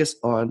focus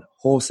on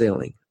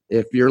wholesaling.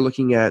 If you're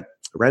looking at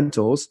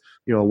rentals,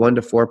 1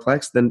 to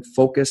 4plex, then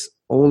focus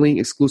only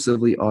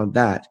exclusively on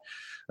that.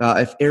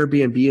 If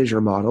Airbnb is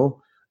your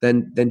model,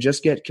 then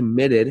just get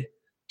committed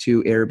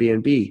to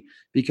Airbnb,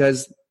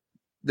 because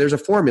there's a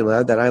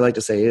formula that I like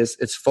to say is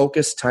it's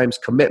focus times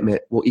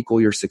commitment will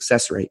equal your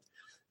success rate.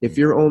 If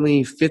you're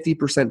only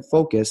 50%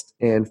 focused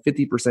and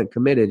 50%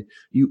 committed,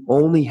 you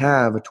only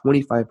have a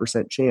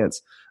 25%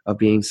 chance of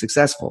being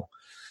successful.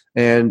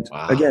 And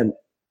again,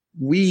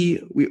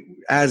 we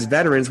as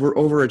veterans, we're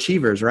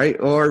overachievers, right?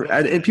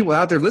 And people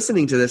out there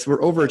listening to this,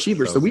 we're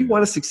overachievers. So we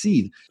want to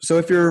succeed. So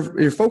if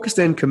you're focused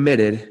and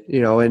committed,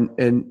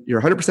 and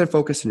you're 100%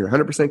 focused and you're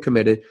 100%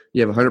 committed,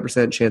 you have a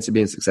 100% chance of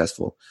being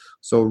successful.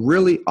 So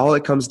really all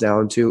it comes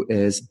down to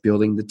is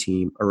building the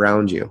team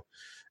around you.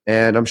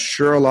 And I'm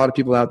sure a lot of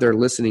people out there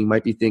listening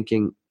might be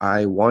thinking,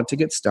 I want to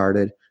get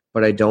started,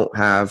 but I don't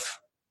have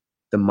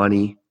the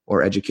money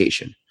or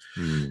education.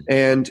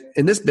 And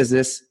in this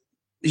business,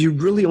 you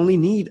really only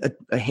need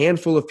a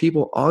handful of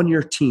people on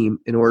your team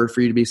in order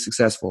for you to be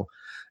successful.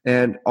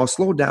 And I'll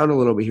slow down a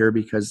little bit here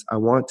because I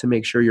want to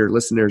make sure your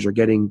listeners are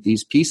getting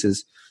these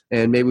pieces,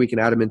 and maybe we can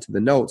add them into the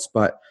notes.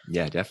 But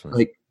yeah,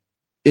 definitely. Like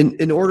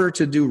in order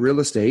to do real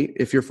estate,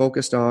 if you're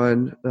focused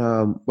on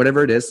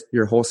whatever it is,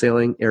 you're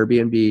wholesaling,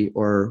 Airbnb,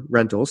 or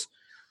rentals,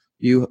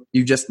 you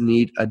just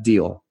need a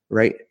deal,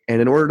 right?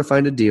 And in order to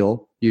find a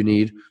deal, you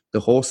need the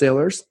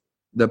wholesalers,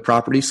 the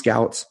property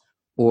scouts,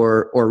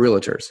 or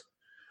realtors.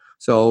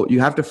 So you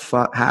have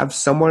to have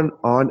someone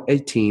on a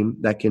team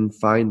that can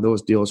find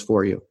those deals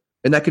for you.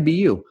 And that could be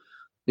you.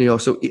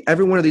 So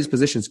every one of these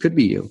positions could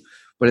be you.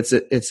 But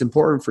it's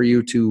important for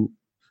you to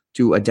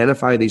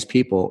identify these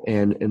people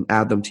and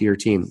add them to your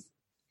team.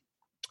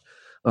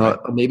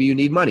 Maybe you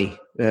need money.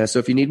 So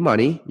if you need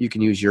money, you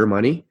can use your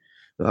money.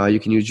 You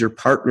can use your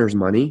partner's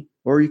money,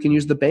 or you can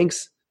use the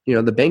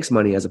bank's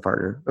money as a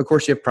partner. Of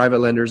course, you have private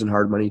lenders and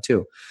hard money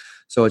too.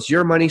 So it's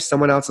your money,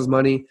 someone else's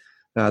money,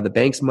 the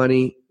bank's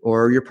money,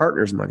 or your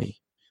partner's money.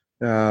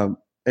 And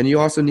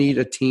you also need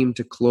a team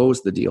to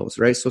close the deals,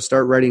 right? So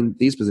start writing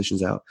these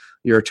positions out.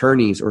 Your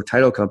attorneys or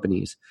title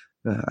companies,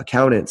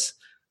 accountants,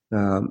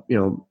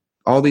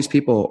 all these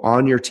people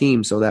on your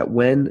team so that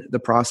when the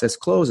process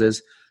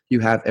closes, you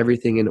have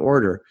everything in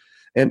order.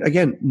 And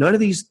again, none of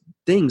these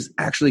things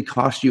actually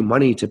cost you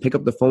money to pick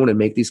up the phone and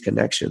make these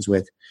connections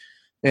with.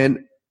 And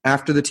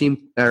after the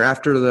team, or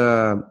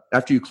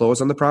after you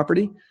close on the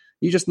property,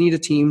 you just need a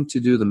team to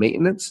do the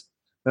maintenance.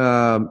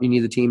 You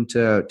need a team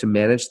to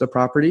manage the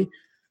property,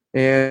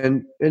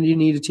 and you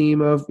need a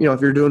team of,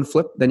 if you're doing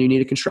flip, then you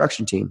need a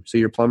construction team. So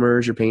your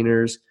plumbers, your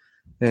painters,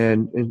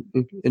 and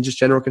just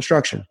general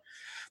construction.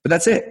 But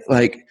that's it.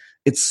 Like,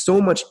 it's so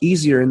much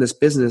easier in this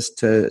business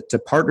to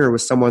partner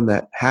with someone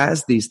that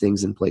has these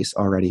things in place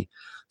already.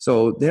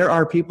 So there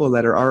are people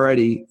that are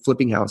already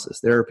flipping houses.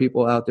 There are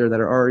people out there that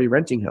are already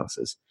renting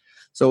houses.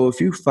 So if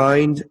you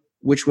find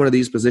which one of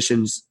these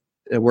positions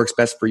works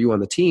best for you on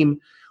the team,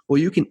 well,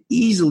 you can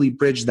easily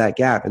bridge that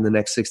gap in the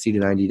next 60 to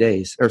 90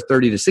 days, or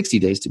 30 to 60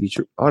 days, to be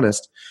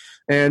honest.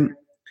 And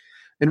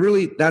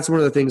really, that's one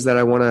of the things that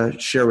I want to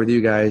share with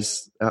you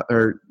guys,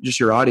 or just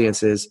your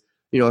audience, is,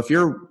 if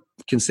you're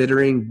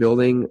considering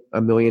building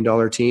 $1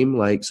 million team,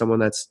 like someone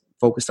that's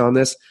focused on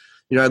this,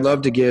 I'd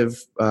love to give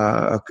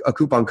a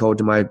coupon code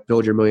to my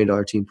Build Your $1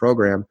 Million Team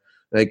program,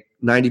 like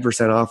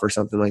 90% off or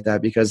something like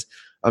that, because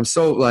I'm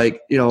so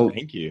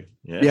Thank you.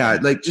 Yeah,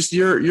 like, just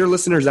your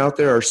listeners out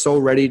there are so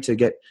ready to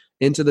get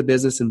into the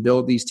business and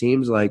build these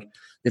teams. Like,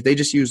 if they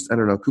just use,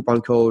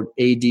 coupon code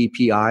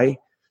ADPI.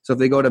 So if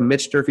they go to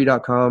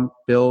mitchdurfee.com,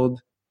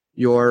 build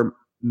your $1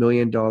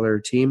 million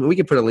team, and we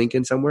can put a link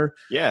in somewhere.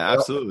 Yeah,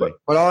 absolutely.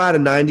 But I'll add a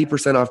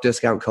 90% off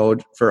discount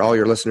code for all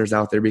your listeners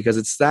out there, because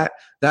it's that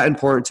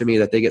important to me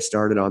that they get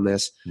started on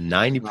this.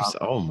 90%.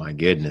 Oh my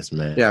goodness,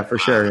 man. Yeah, for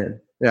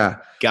sure. Yeah.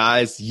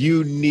 Guys,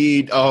 you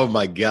need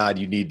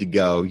to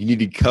go. You need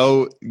to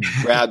go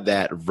grab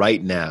that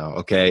right now.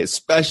 Okay.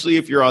 Especially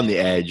if you're on the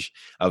edge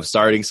of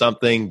starting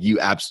something, you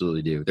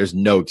absolutely do. There's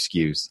no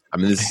excuse. I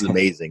mean, this is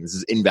amazing. This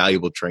is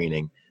invaluable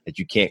training that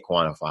you can't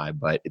quantify,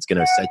 but it's going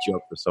to set you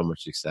up for so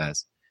much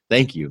success.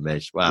 Thank you,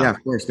 Mitch. Wow. Yeah,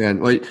 of course,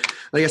 man. Like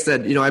I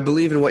said, I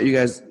believe in what you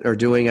guys are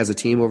doing as a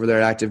team over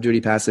there at Active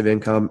Duty Passive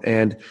Income.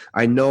 And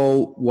I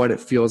know what it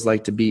feels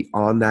like to be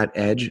on that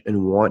edge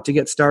and want to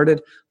get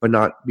started, but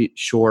not be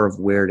sure of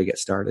where to get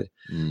started.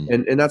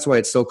 And that's why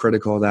it's so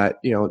critical that,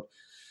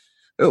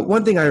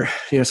 one thing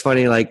it's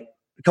funny, like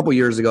a couple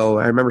years ago,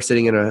 I remember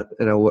sitting in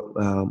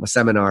a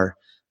seminar,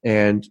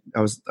 and it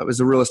was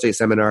a real estate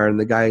seminar, and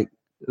the guy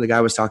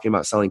was talking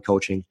about selling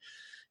coaching,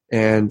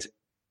 and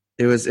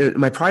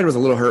my pride was a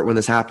little hurt when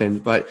this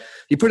happened, but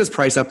he put his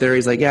price up there.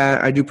 He's like, yeah,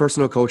 I do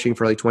personal coaching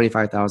for like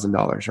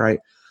 $25,000. Right.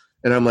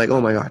 And I'm like,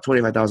 oh my God,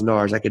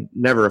 $25,000. I could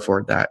never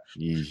afford that.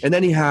 And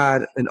then he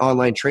had an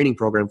online training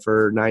program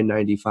for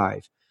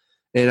 $995.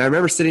 And I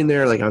remember sitting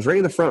there, like, I was right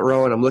in the front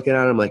row, and I'm looking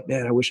at him like,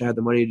 man, I wish I had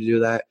the money to do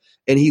that.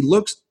 And he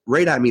looks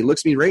right at me,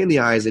 looks me right in the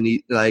eyes. And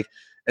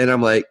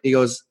I'm like, he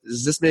goes,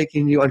 is this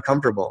making you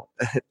uncomfortable?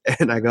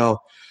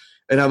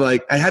 And I'm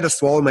like, I had to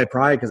swallow my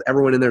pride because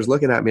everyone in there is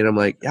looking at me, and I'm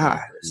like,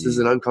 yeah, this is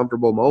an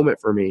uncomfortable moment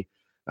for me.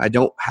 I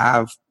don't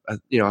have,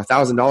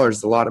 $1,000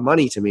 is a lot of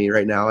money to me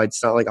right now.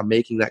 It's not like I'm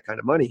making that kind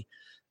of money.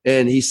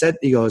 And he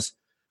goes,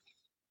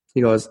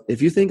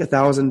 if you think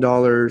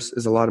 $1,000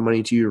 is a lot of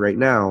money to you right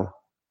now,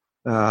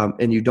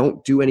 and you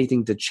don't do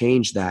anything to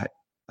change that,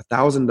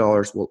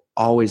 $1,000 will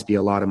always be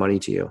a lot of money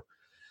to you.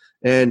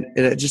 And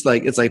it just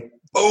like, it's like,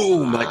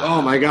 boom, like,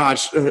 oh my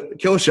gosh,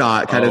 kill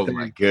shot kind of thing. Oh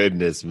my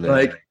goodness, man.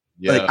 Like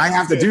I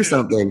have to do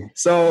something.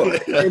 So,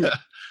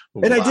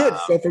 and I did.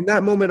 So from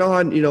that moment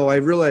on, I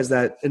realized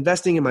that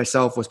investing in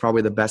myself was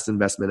probably the best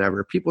investment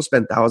ever. People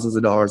spend thousands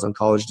of dollars on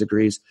college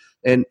degrees,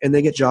 and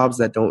they get jobs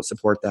that don't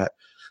support that.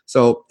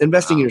 So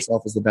investing in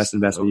yourself is the best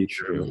investment you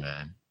can do,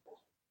 man.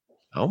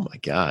 Oh my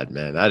God,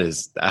 man.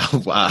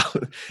 Wow.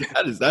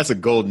 That's a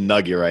golden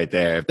nugget right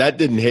there. If that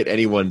didn't hit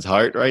anyone's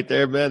heart right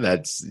there, man,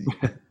 you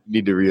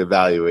need to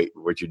reevaluate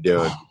what you're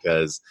doing,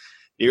 because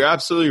you're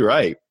absolutely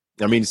right.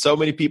 I mean, so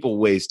many people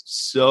waste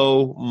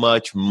so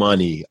much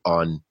money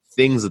on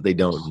things that they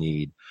don't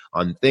need,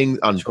 on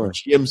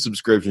gym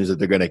subscriptions that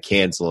they're going to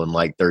cancel in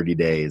like 30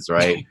 days,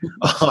 right?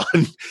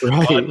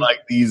 on like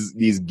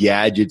these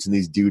gadgets and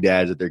these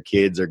doodads that their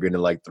kids are going to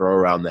like throw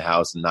around the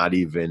house and not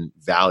even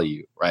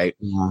value, right?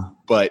 Yeah.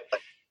 But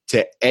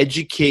to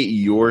educate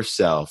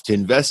yourself, to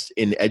invest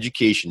in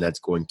education that's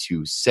going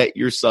to set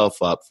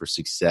yourself up for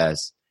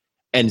success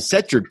and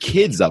set your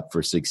kids up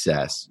for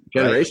success.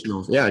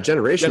 Generational. Right? Yeah,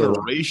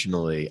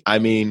 generationally. I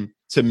mean,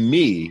 to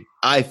me,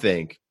 I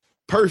think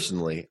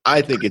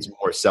it's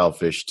more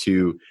selfish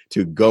to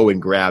go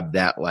and grab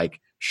that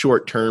like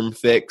short-term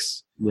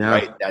fix,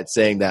 right? That's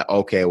saying that,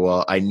 okay,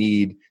 well, I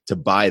need to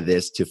buy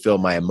this to fill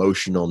my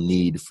emotional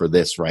need for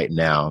this right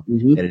now.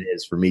 Mm-hmm. And it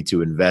is for me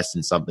to invest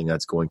in something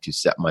that's going to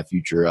set my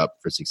future up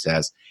for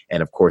success.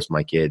 And of course,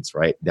 my kids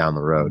right down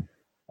the road.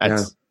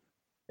 That's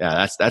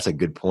a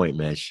good point,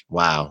 Mitch.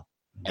 Wow.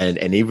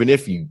 And even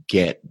if you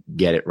can't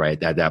get it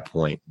right at that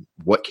point,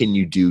 what can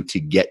you do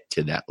to get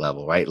to that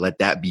level, right? Let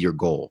that be your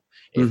goal.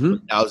 If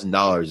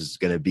 $1,000 is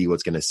going to be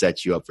what's going to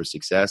set you up for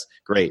success,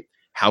 great.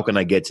 How can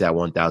I get to that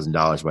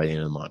 $1,000 by the end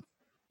of the month?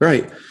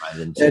 Right.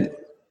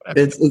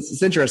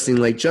 It's interesting.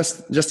 Like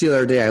just the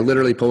other day, I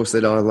literally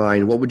posted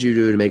online, "What would you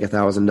do to make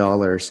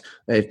 $1,000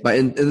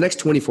 in the next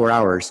 24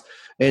 hours?"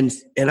 And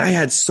I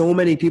had so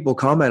many people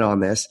comment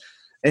on this,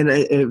 and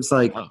it was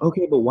like,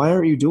 okay, but why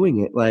aren't you doing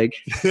it? Like,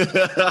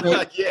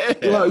 Yeah.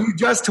 well, you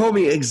just told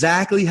me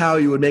exactly how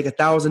you would make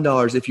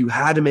 $1,000 if you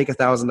had to make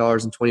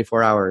 $1,000 in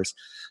 24 hours.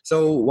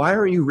 So why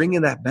aren't you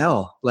ringing that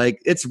bell? Like,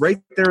 it's right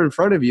there in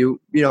front of you.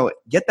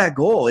 Get that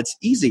goal. It's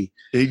easy.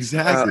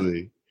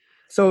 Exactly.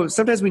 So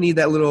sometimes we need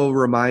that little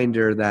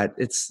reminder that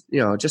it's,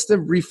 just to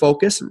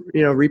refocus,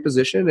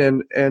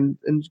 reposition and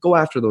go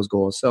after those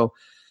goals. So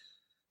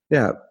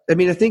yeah, I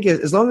mean, I think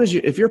as long as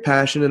if you're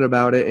passionate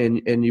about it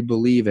and you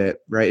believe it,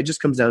 right, it just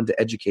comes down to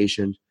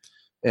education.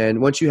 And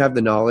once you have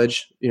the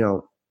knowledge,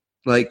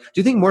 like, do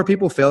you think more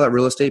people fail at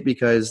real estate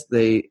because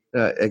they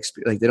they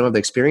don't have the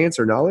experience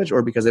or knowledge,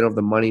 or because they don't have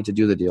the money to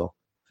do the deal?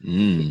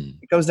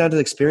 It comes down to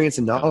the experience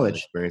and knowledge.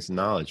 Experience and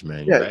knowledge,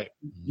 man. Yeah, You're right.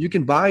 you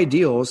can buy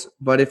deals,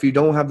 but if you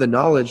don't have the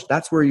knowledge,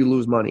 that's where you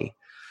lose money.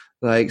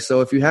 Like, so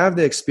if you have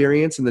the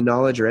experience and the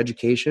knowledge or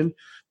education,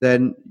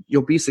 then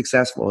you'll be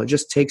successful. It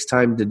just takes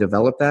time to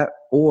develop that.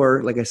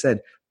 Or, like I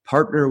said,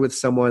 partner with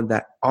someone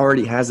that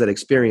already has that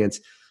experience,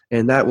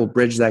 and that will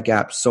bridge that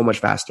gap so much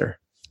faster.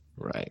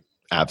 Right.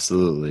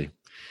 Absolutely.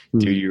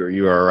 Dude,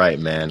 you are right,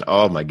 man.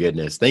 Oh my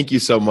goodness. Thank you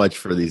so much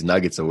for these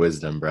nuggets of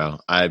wisdom, bro.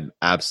 I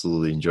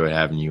absolutely enjoyed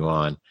having you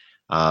on.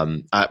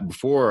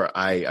 Before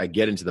I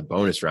get into the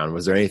bonus round,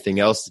 was there anything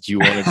else that you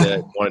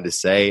wanted to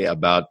say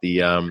about the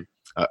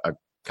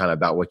kind of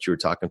about what you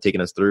were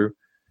taking us through?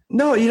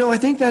 No, I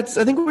think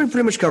we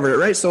pretty much covered it,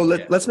 right? So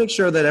let's make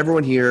sure that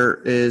everyone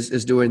here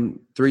is doing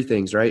three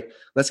things, right?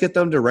 Let's get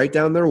them to write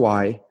down their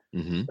why.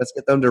 Mm-hmm. Let's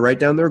get them to write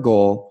down their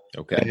goal.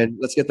 Okay. And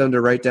let's get them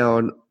to write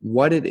down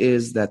what it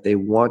is that they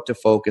want to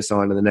focus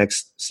on in the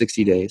next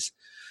 60 days.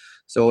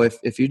 So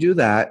if you do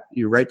that,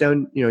 you write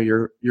down,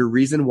 your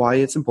reason why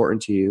it's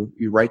important to you.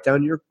 You write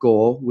down your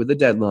goal with a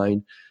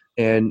deadline,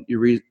 and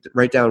you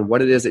write down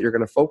what it is that you're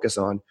going to focus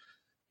on.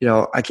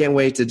 I can't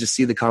wait to just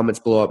see the comments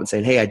blow up and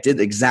saying, "Hey, I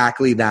did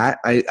exactly that.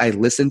 I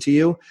listened to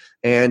you,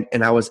 and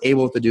I was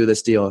able to do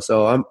this deal."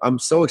 So I'm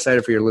so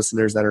excited for your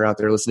listeners that are out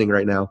there listening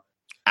right now.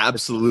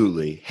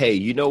 Absolutely. Hey,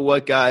 you know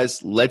what,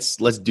 guys? Let's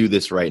do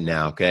this right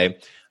now, okay?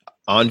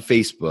 On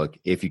Facebook.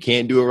 If you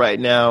can't do it right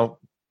now,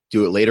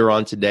 do it later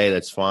on today.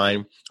 That's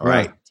fine. All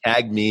right.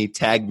 Tag me,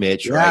 tag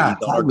Mitch. Yeah, right?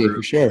 tag me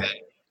for sure.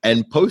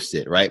 And post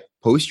it, right?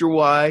 Post your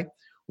why.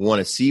 We want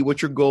to see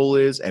what your goal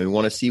is, and we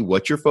want to see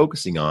what you're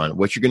focusing on,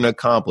 what you're going to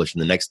accomplish in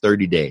the next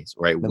 30 days,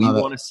 right? We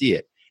want to see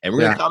it. And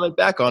we're going to comment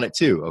back on it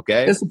too,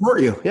 okay? And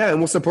support you. Yeah, and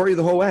we'll support you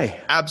the whole way.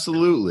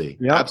 Absolutely.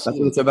 Yeah, absolutely. That's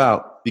what it's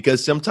about.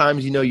 Because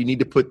sometimes, you need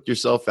to put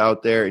yourself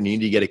out there and you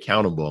need to get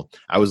accountable.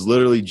 I was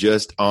literally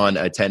just on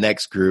a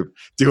 10X group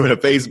doing a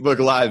Facebook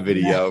Live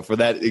video for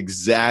that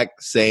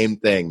exact same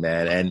thing,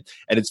 man. And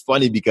it's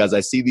funny because I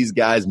see these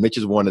guys, Mitch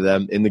is one of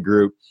them in the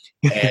group,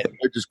 and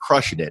they're just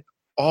crushing it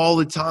all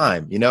the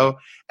time,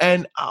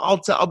 and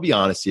I'll be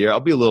honest here. I'll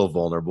be a little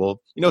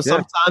vulnerable.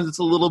 Sometimes it's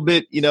a little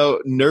bit,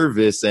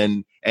 nervous,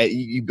 and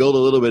you build a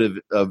little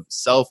bit of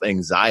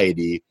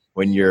self-anxiety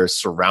when you're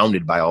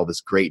surrounded by all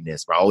this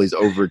greatness, by all these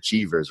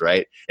overachievers,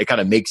 right? It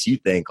kind of makes you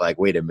think like,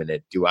 wait a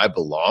minute, do I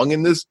belong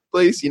in this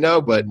place?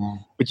 But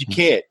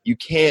you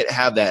can't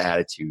have that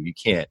attitude. You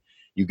can't.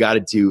 You got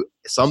to do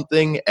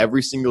something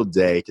every single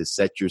day to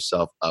set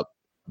yourself up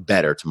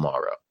better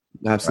tomorrow.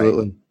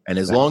 Absolutely. Right? And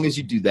as long as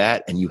you do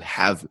that and you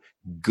have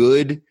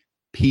good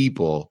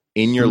people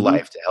in your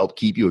life to help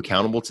keep you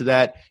accountable to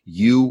that,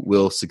 you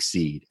will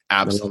succeed.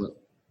 Absolutely.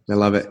 I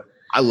love it.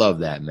 I love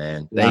that,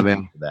 man. Thank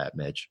you for that,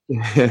 Mitch.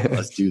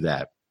 Let's do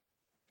that.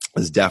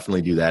 Let's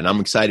definitely do that. And I'm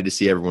excited to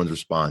see everyone's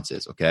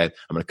responses, okay?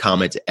 I'm going to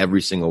comment to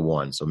every single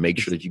one. So make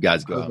sure that you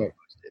guys go out and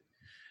post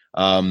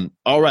it.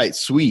 All right,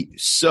 sweet.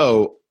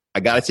 So I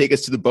got to take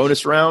us to the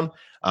bonus round.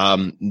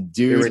 Dude,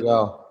 here we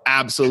go.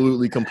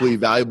 Absolutely completely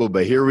valuable,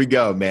 but here we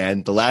go,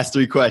 man. The last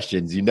three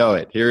questions, you know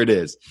it. Here it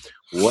is.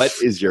 What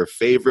is your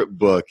favorite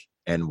book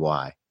and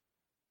why?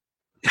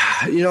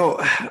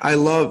 I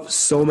love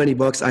so many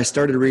books. I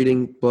started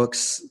reading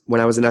books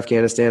when I was in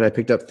Afghanistan. I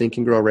picked up Think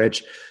and Grow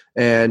Rich,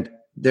 and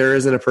there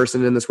isn't a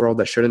person in this world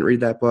that shouldn't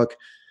read that book.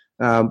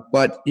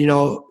 But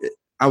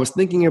I was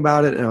thinking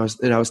about it, and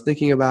I was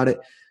thinking about it,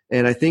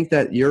 and I think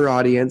that your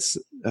audience,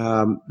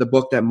 the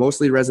book that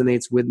mostly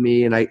resonates with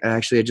me, and I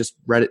just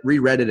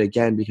reread it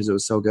again because it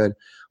was so good,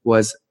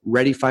 was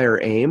Ready, Fire,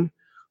 Aim: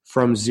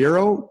 From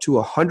Zero to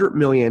 100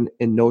 Million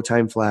in No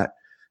Time Flat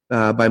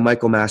by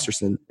Michael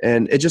Masterson.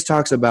 And it just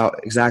talks about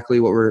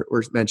exactly what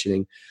we're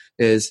mentioning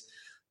is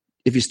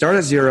if you start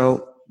at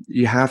zero,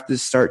 you have to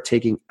start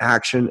taking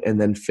action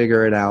and then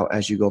figure it out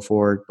as you go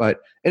forward. And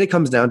it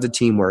comes down to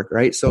teamwork,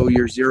 right? So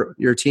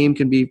your team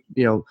can be,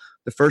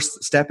 the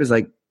first step is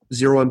like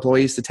 0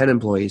 employees to 10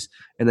 employees,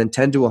 and then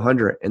 10 to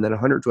 100, and then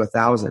 100 to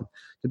 1,000.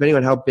 Depending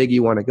on how big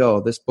you want to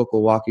go, this book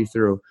will walk you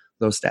through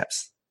those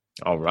steps.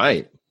 All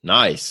right.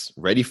 Nice.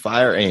 Ready,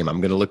 Fire, Aim. I'm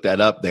going to look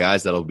that up. The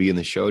guys that'll be in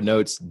the show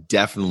notes,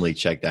 definitely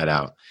check that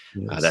out.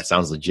 Yes. That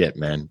sounds legit,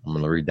 man. I'm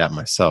going to read that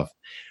myself.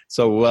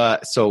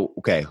 So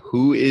okay,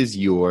 who is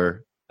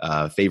your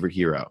favorite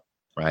hero,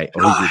 right?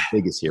 Or who's your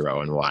biggest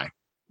hero and why?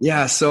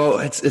 Yeah, so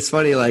it's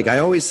funny. Like I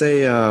always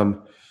say,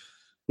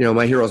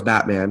 my hero's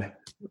Batman,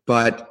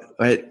 but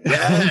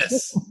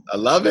Yes, I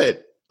love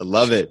it. I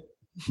love it.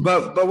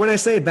 But when I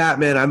say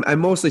Batman, I'm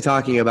mostly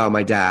talking about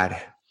my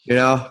dad.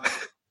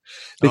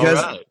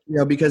 Because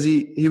because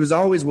he was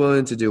always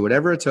willing to do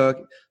whatever it took.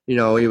 He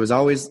was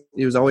always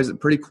a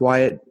pretty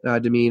quiet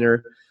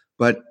demeanor,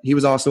 but he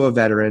was also a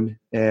veteran,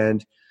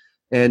 and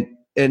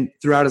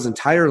throughout his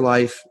entire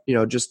life,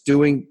 just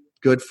doing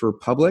good for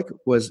public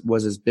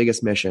was his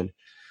biggest mission.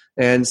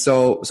 And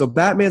so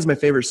Batman's my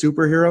favorite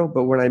superhero,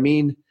 but when I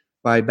mean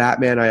by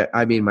Batman,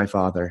 I mean my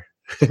father.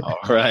 All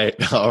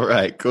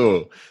right,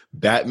 cool.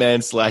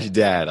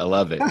 Batman/dad. I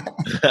love it.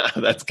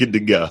 That's good to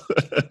go.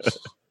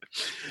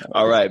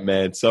 All right,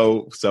 man.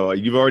 So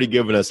you've already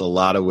given us a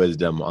lot of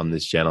wisdom on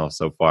this channel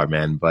so far,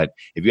 man. But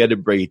if you had to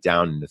break it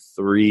down into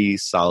 3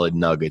 solid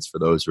nuggets for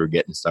those who are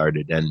getting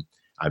started, and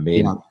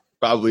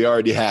probably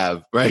already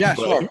have, right? Yeah,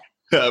 sure.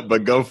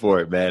 But go for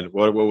it, man.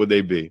 What would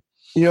they be?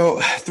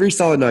 3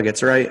 solid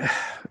nuggets, right?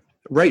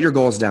 Write your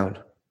goals down.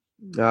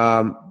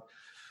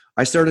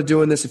 I started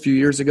doing this a few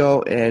years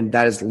ago, and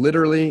that is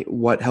literally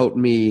what helped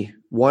me,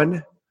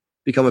 1,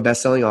 become a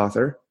best-selling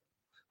author,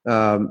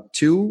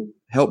 2,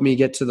 help me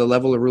get to the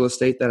level of real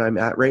estate that I'm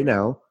at right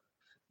now,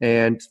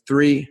 and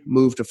 3,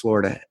 move to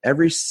Florida.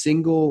 Every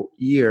single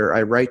year,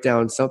 I write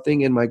down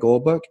something in my goal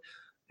book,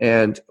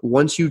 and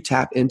once you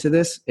tap into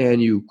this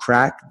and you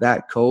crack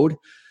that code,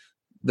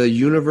 the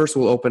universe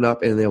will open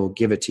up and they will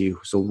give it to you.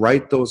 So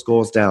write those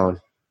goals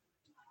down.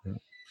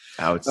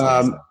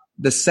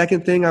 The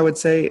second thing I would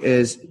say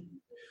is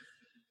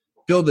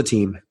build the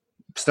team.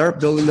 Start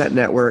building that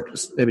network.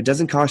 If it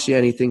doesn't cost you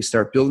anything,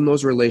 start building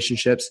those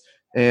relationships.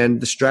 And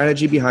the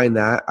strategy behind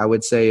that, I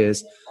would say,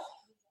 is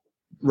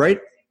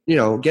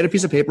get a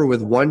piece of paper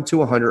with 1 to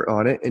 100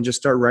 on it and just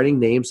start writing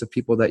names of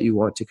people that you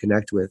want to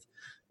connect with.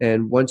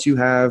 And once you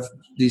have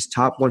these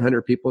top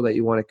 100 people that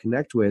you want to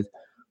connect with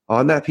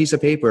on that piece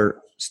of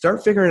paper,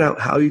 start figuring out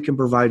how you can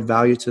provide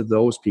value to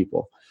those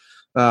people.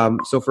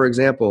 So for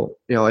example,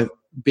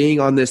 being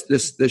on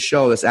this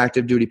show, this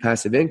active duty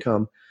passive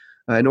income,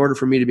 in order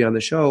for me to be on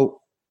the show,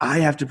 I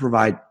have to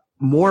provide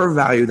more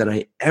value than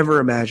I ever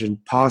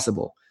imagined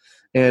possible.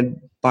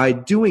 And by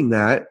doing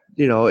that,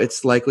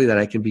 it's likely that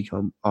I can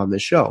become on the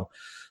show.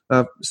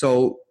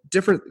 So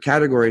different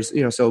categories,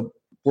 so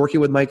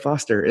working with Mike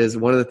Foster is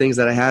one of the things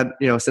that I had,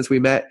 since we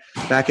met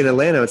back in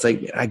Atlanta. It's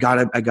like, I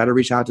gotta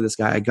reach out to this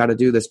guy. I gotta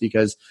do this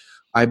because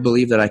I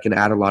believe that I can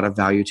add a lot of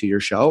value to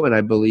your show. And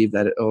I believe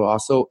that it will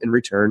also in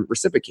return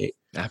reciprocate.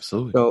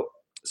 Absolutely.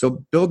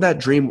 So build that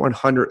dream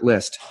 100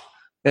 list.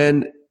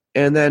 And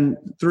then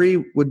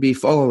 3 would be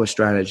follow a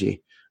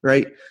strategy,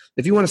 right?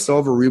 If you want to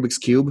solve a Rubik's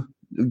Cube,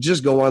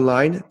 just go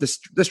online.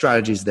 The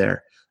strategy's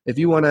there. If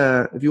you want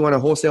to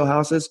wholesale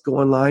houses, go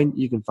online.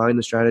 You can find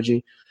the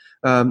strategy,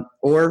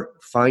 or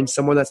find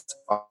someone that's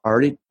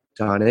already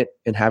done it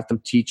and have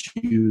them teach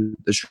you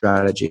the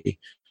strategy.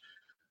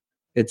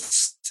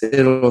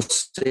 It'll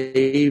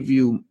save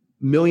you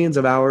millions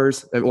of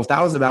hours,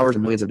 thousands of hours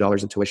and millions of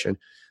dollars in tuition.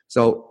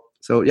 So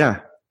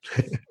yeah.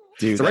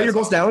 Dude, so write your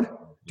goals down.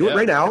 Do it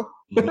right now.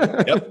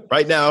 Yep,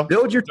 right now.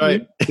 Build your team.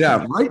 Right.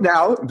 Yeah, right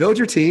now. Build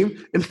your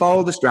team and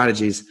follow the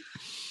strategies.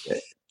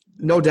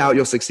 No doubt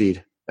you'll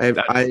succeed.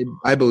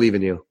 I believe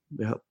in you.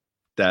 Yeah.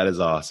 That is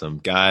awesome.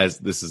 Guys,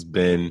 this has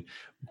been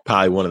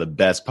probably one of the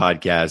best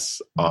podcasts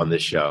on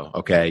this show.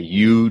 Okay.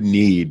 You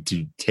need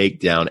to take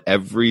down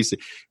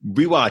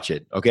rewatch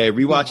it. Okay.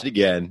 Rewatch it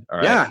again. All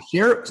right.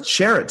 Yeah.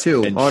 Share it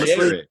too. And honestly.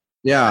 Share it.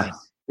 Yeah.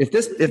 If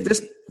this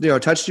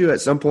touched you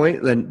at some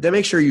point, then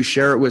make sure you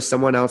share it with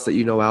someone else that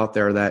you know out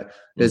there that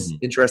is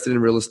interested in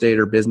real estate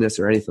or business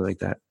or anything like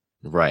that.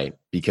 Right.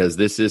 Because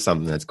this is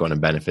something that's going to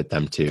benefit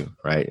them too.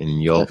 Right.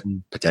 And you'll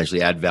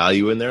potentially add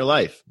value in their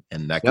life.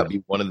 And that could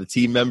be one of the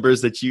team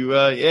members that you,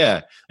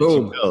 that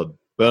you build.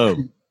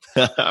 Boom.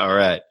 All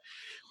right.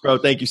 Bro,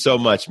 thank you so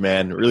much,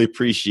 man. Really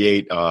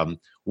appreciate, all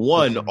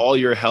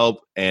your help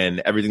and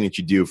everything that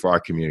you do for our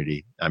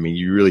community. I mean,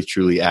 you really,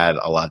 truly add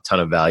a ton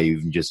of value,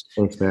 even just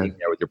being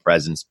there with your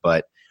presence.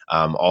 But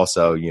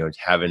also,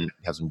 have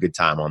some good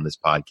time on this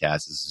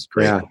podcast. This is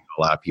great. Yeah.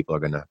 A lot of people are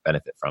going to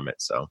benefit from it.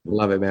 So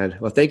love it, man.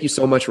 Well, thank you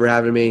so much for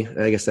having me.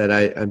 Like I said,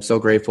 I'm so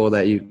grateful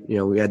that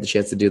we had the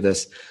chance to do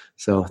this.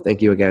 So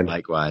thank you again.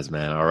 Likewise,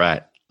 man. All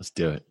right, let's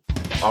do it.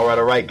 All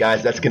right,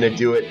 guys. That's going to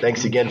do it.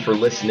 Thanks again for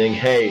listening.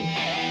 Hey,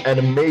 an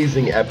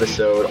amazing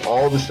episode.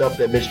 All the stuff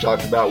that Mitch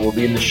talked about will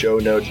be in the show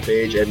notes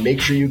page, and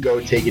make sure you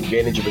go take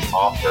advantage of his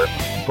offer.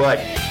 But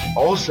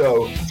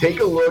also,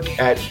 take a look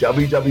at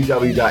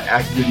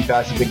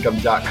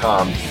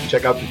www.activedutypassiveincome.com.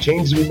 Check out the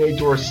changes we made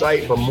to our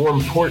site, but more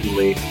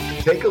importantly,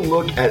 take a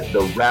look at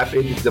the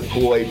Rapid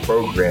Deploy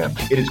program.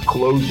 It is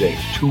closing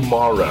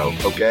tomorrow,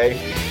 okay?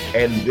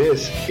 And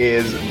this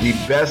is the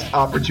best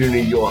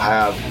opportunity you'll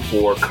have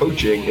for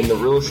coaching in the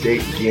real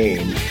estate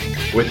game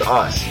with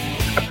us.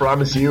 I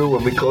promise you,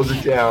 when we close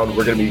it down,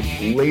 we're going to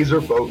be laser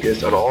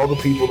focused on all the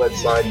people that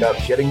signed up,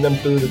 getting them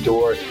through the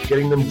door,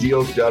 getting them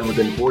deals done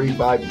within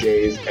 45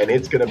 days, and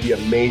it's going to be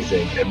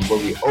amazing. And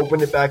when we open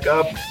it back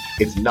up,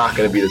 it's not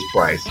going to be this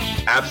price.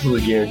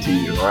 Absolutely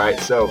guarantee you. All right.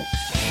 So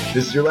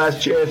this is your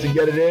last chance to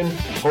get it in.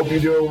 Hope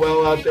you're doing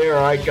well out there.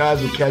 All right, guys.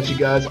 We'll catch you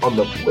guys on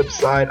the flip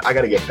side. I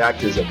got to get back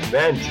to this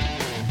event.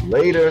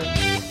 Later.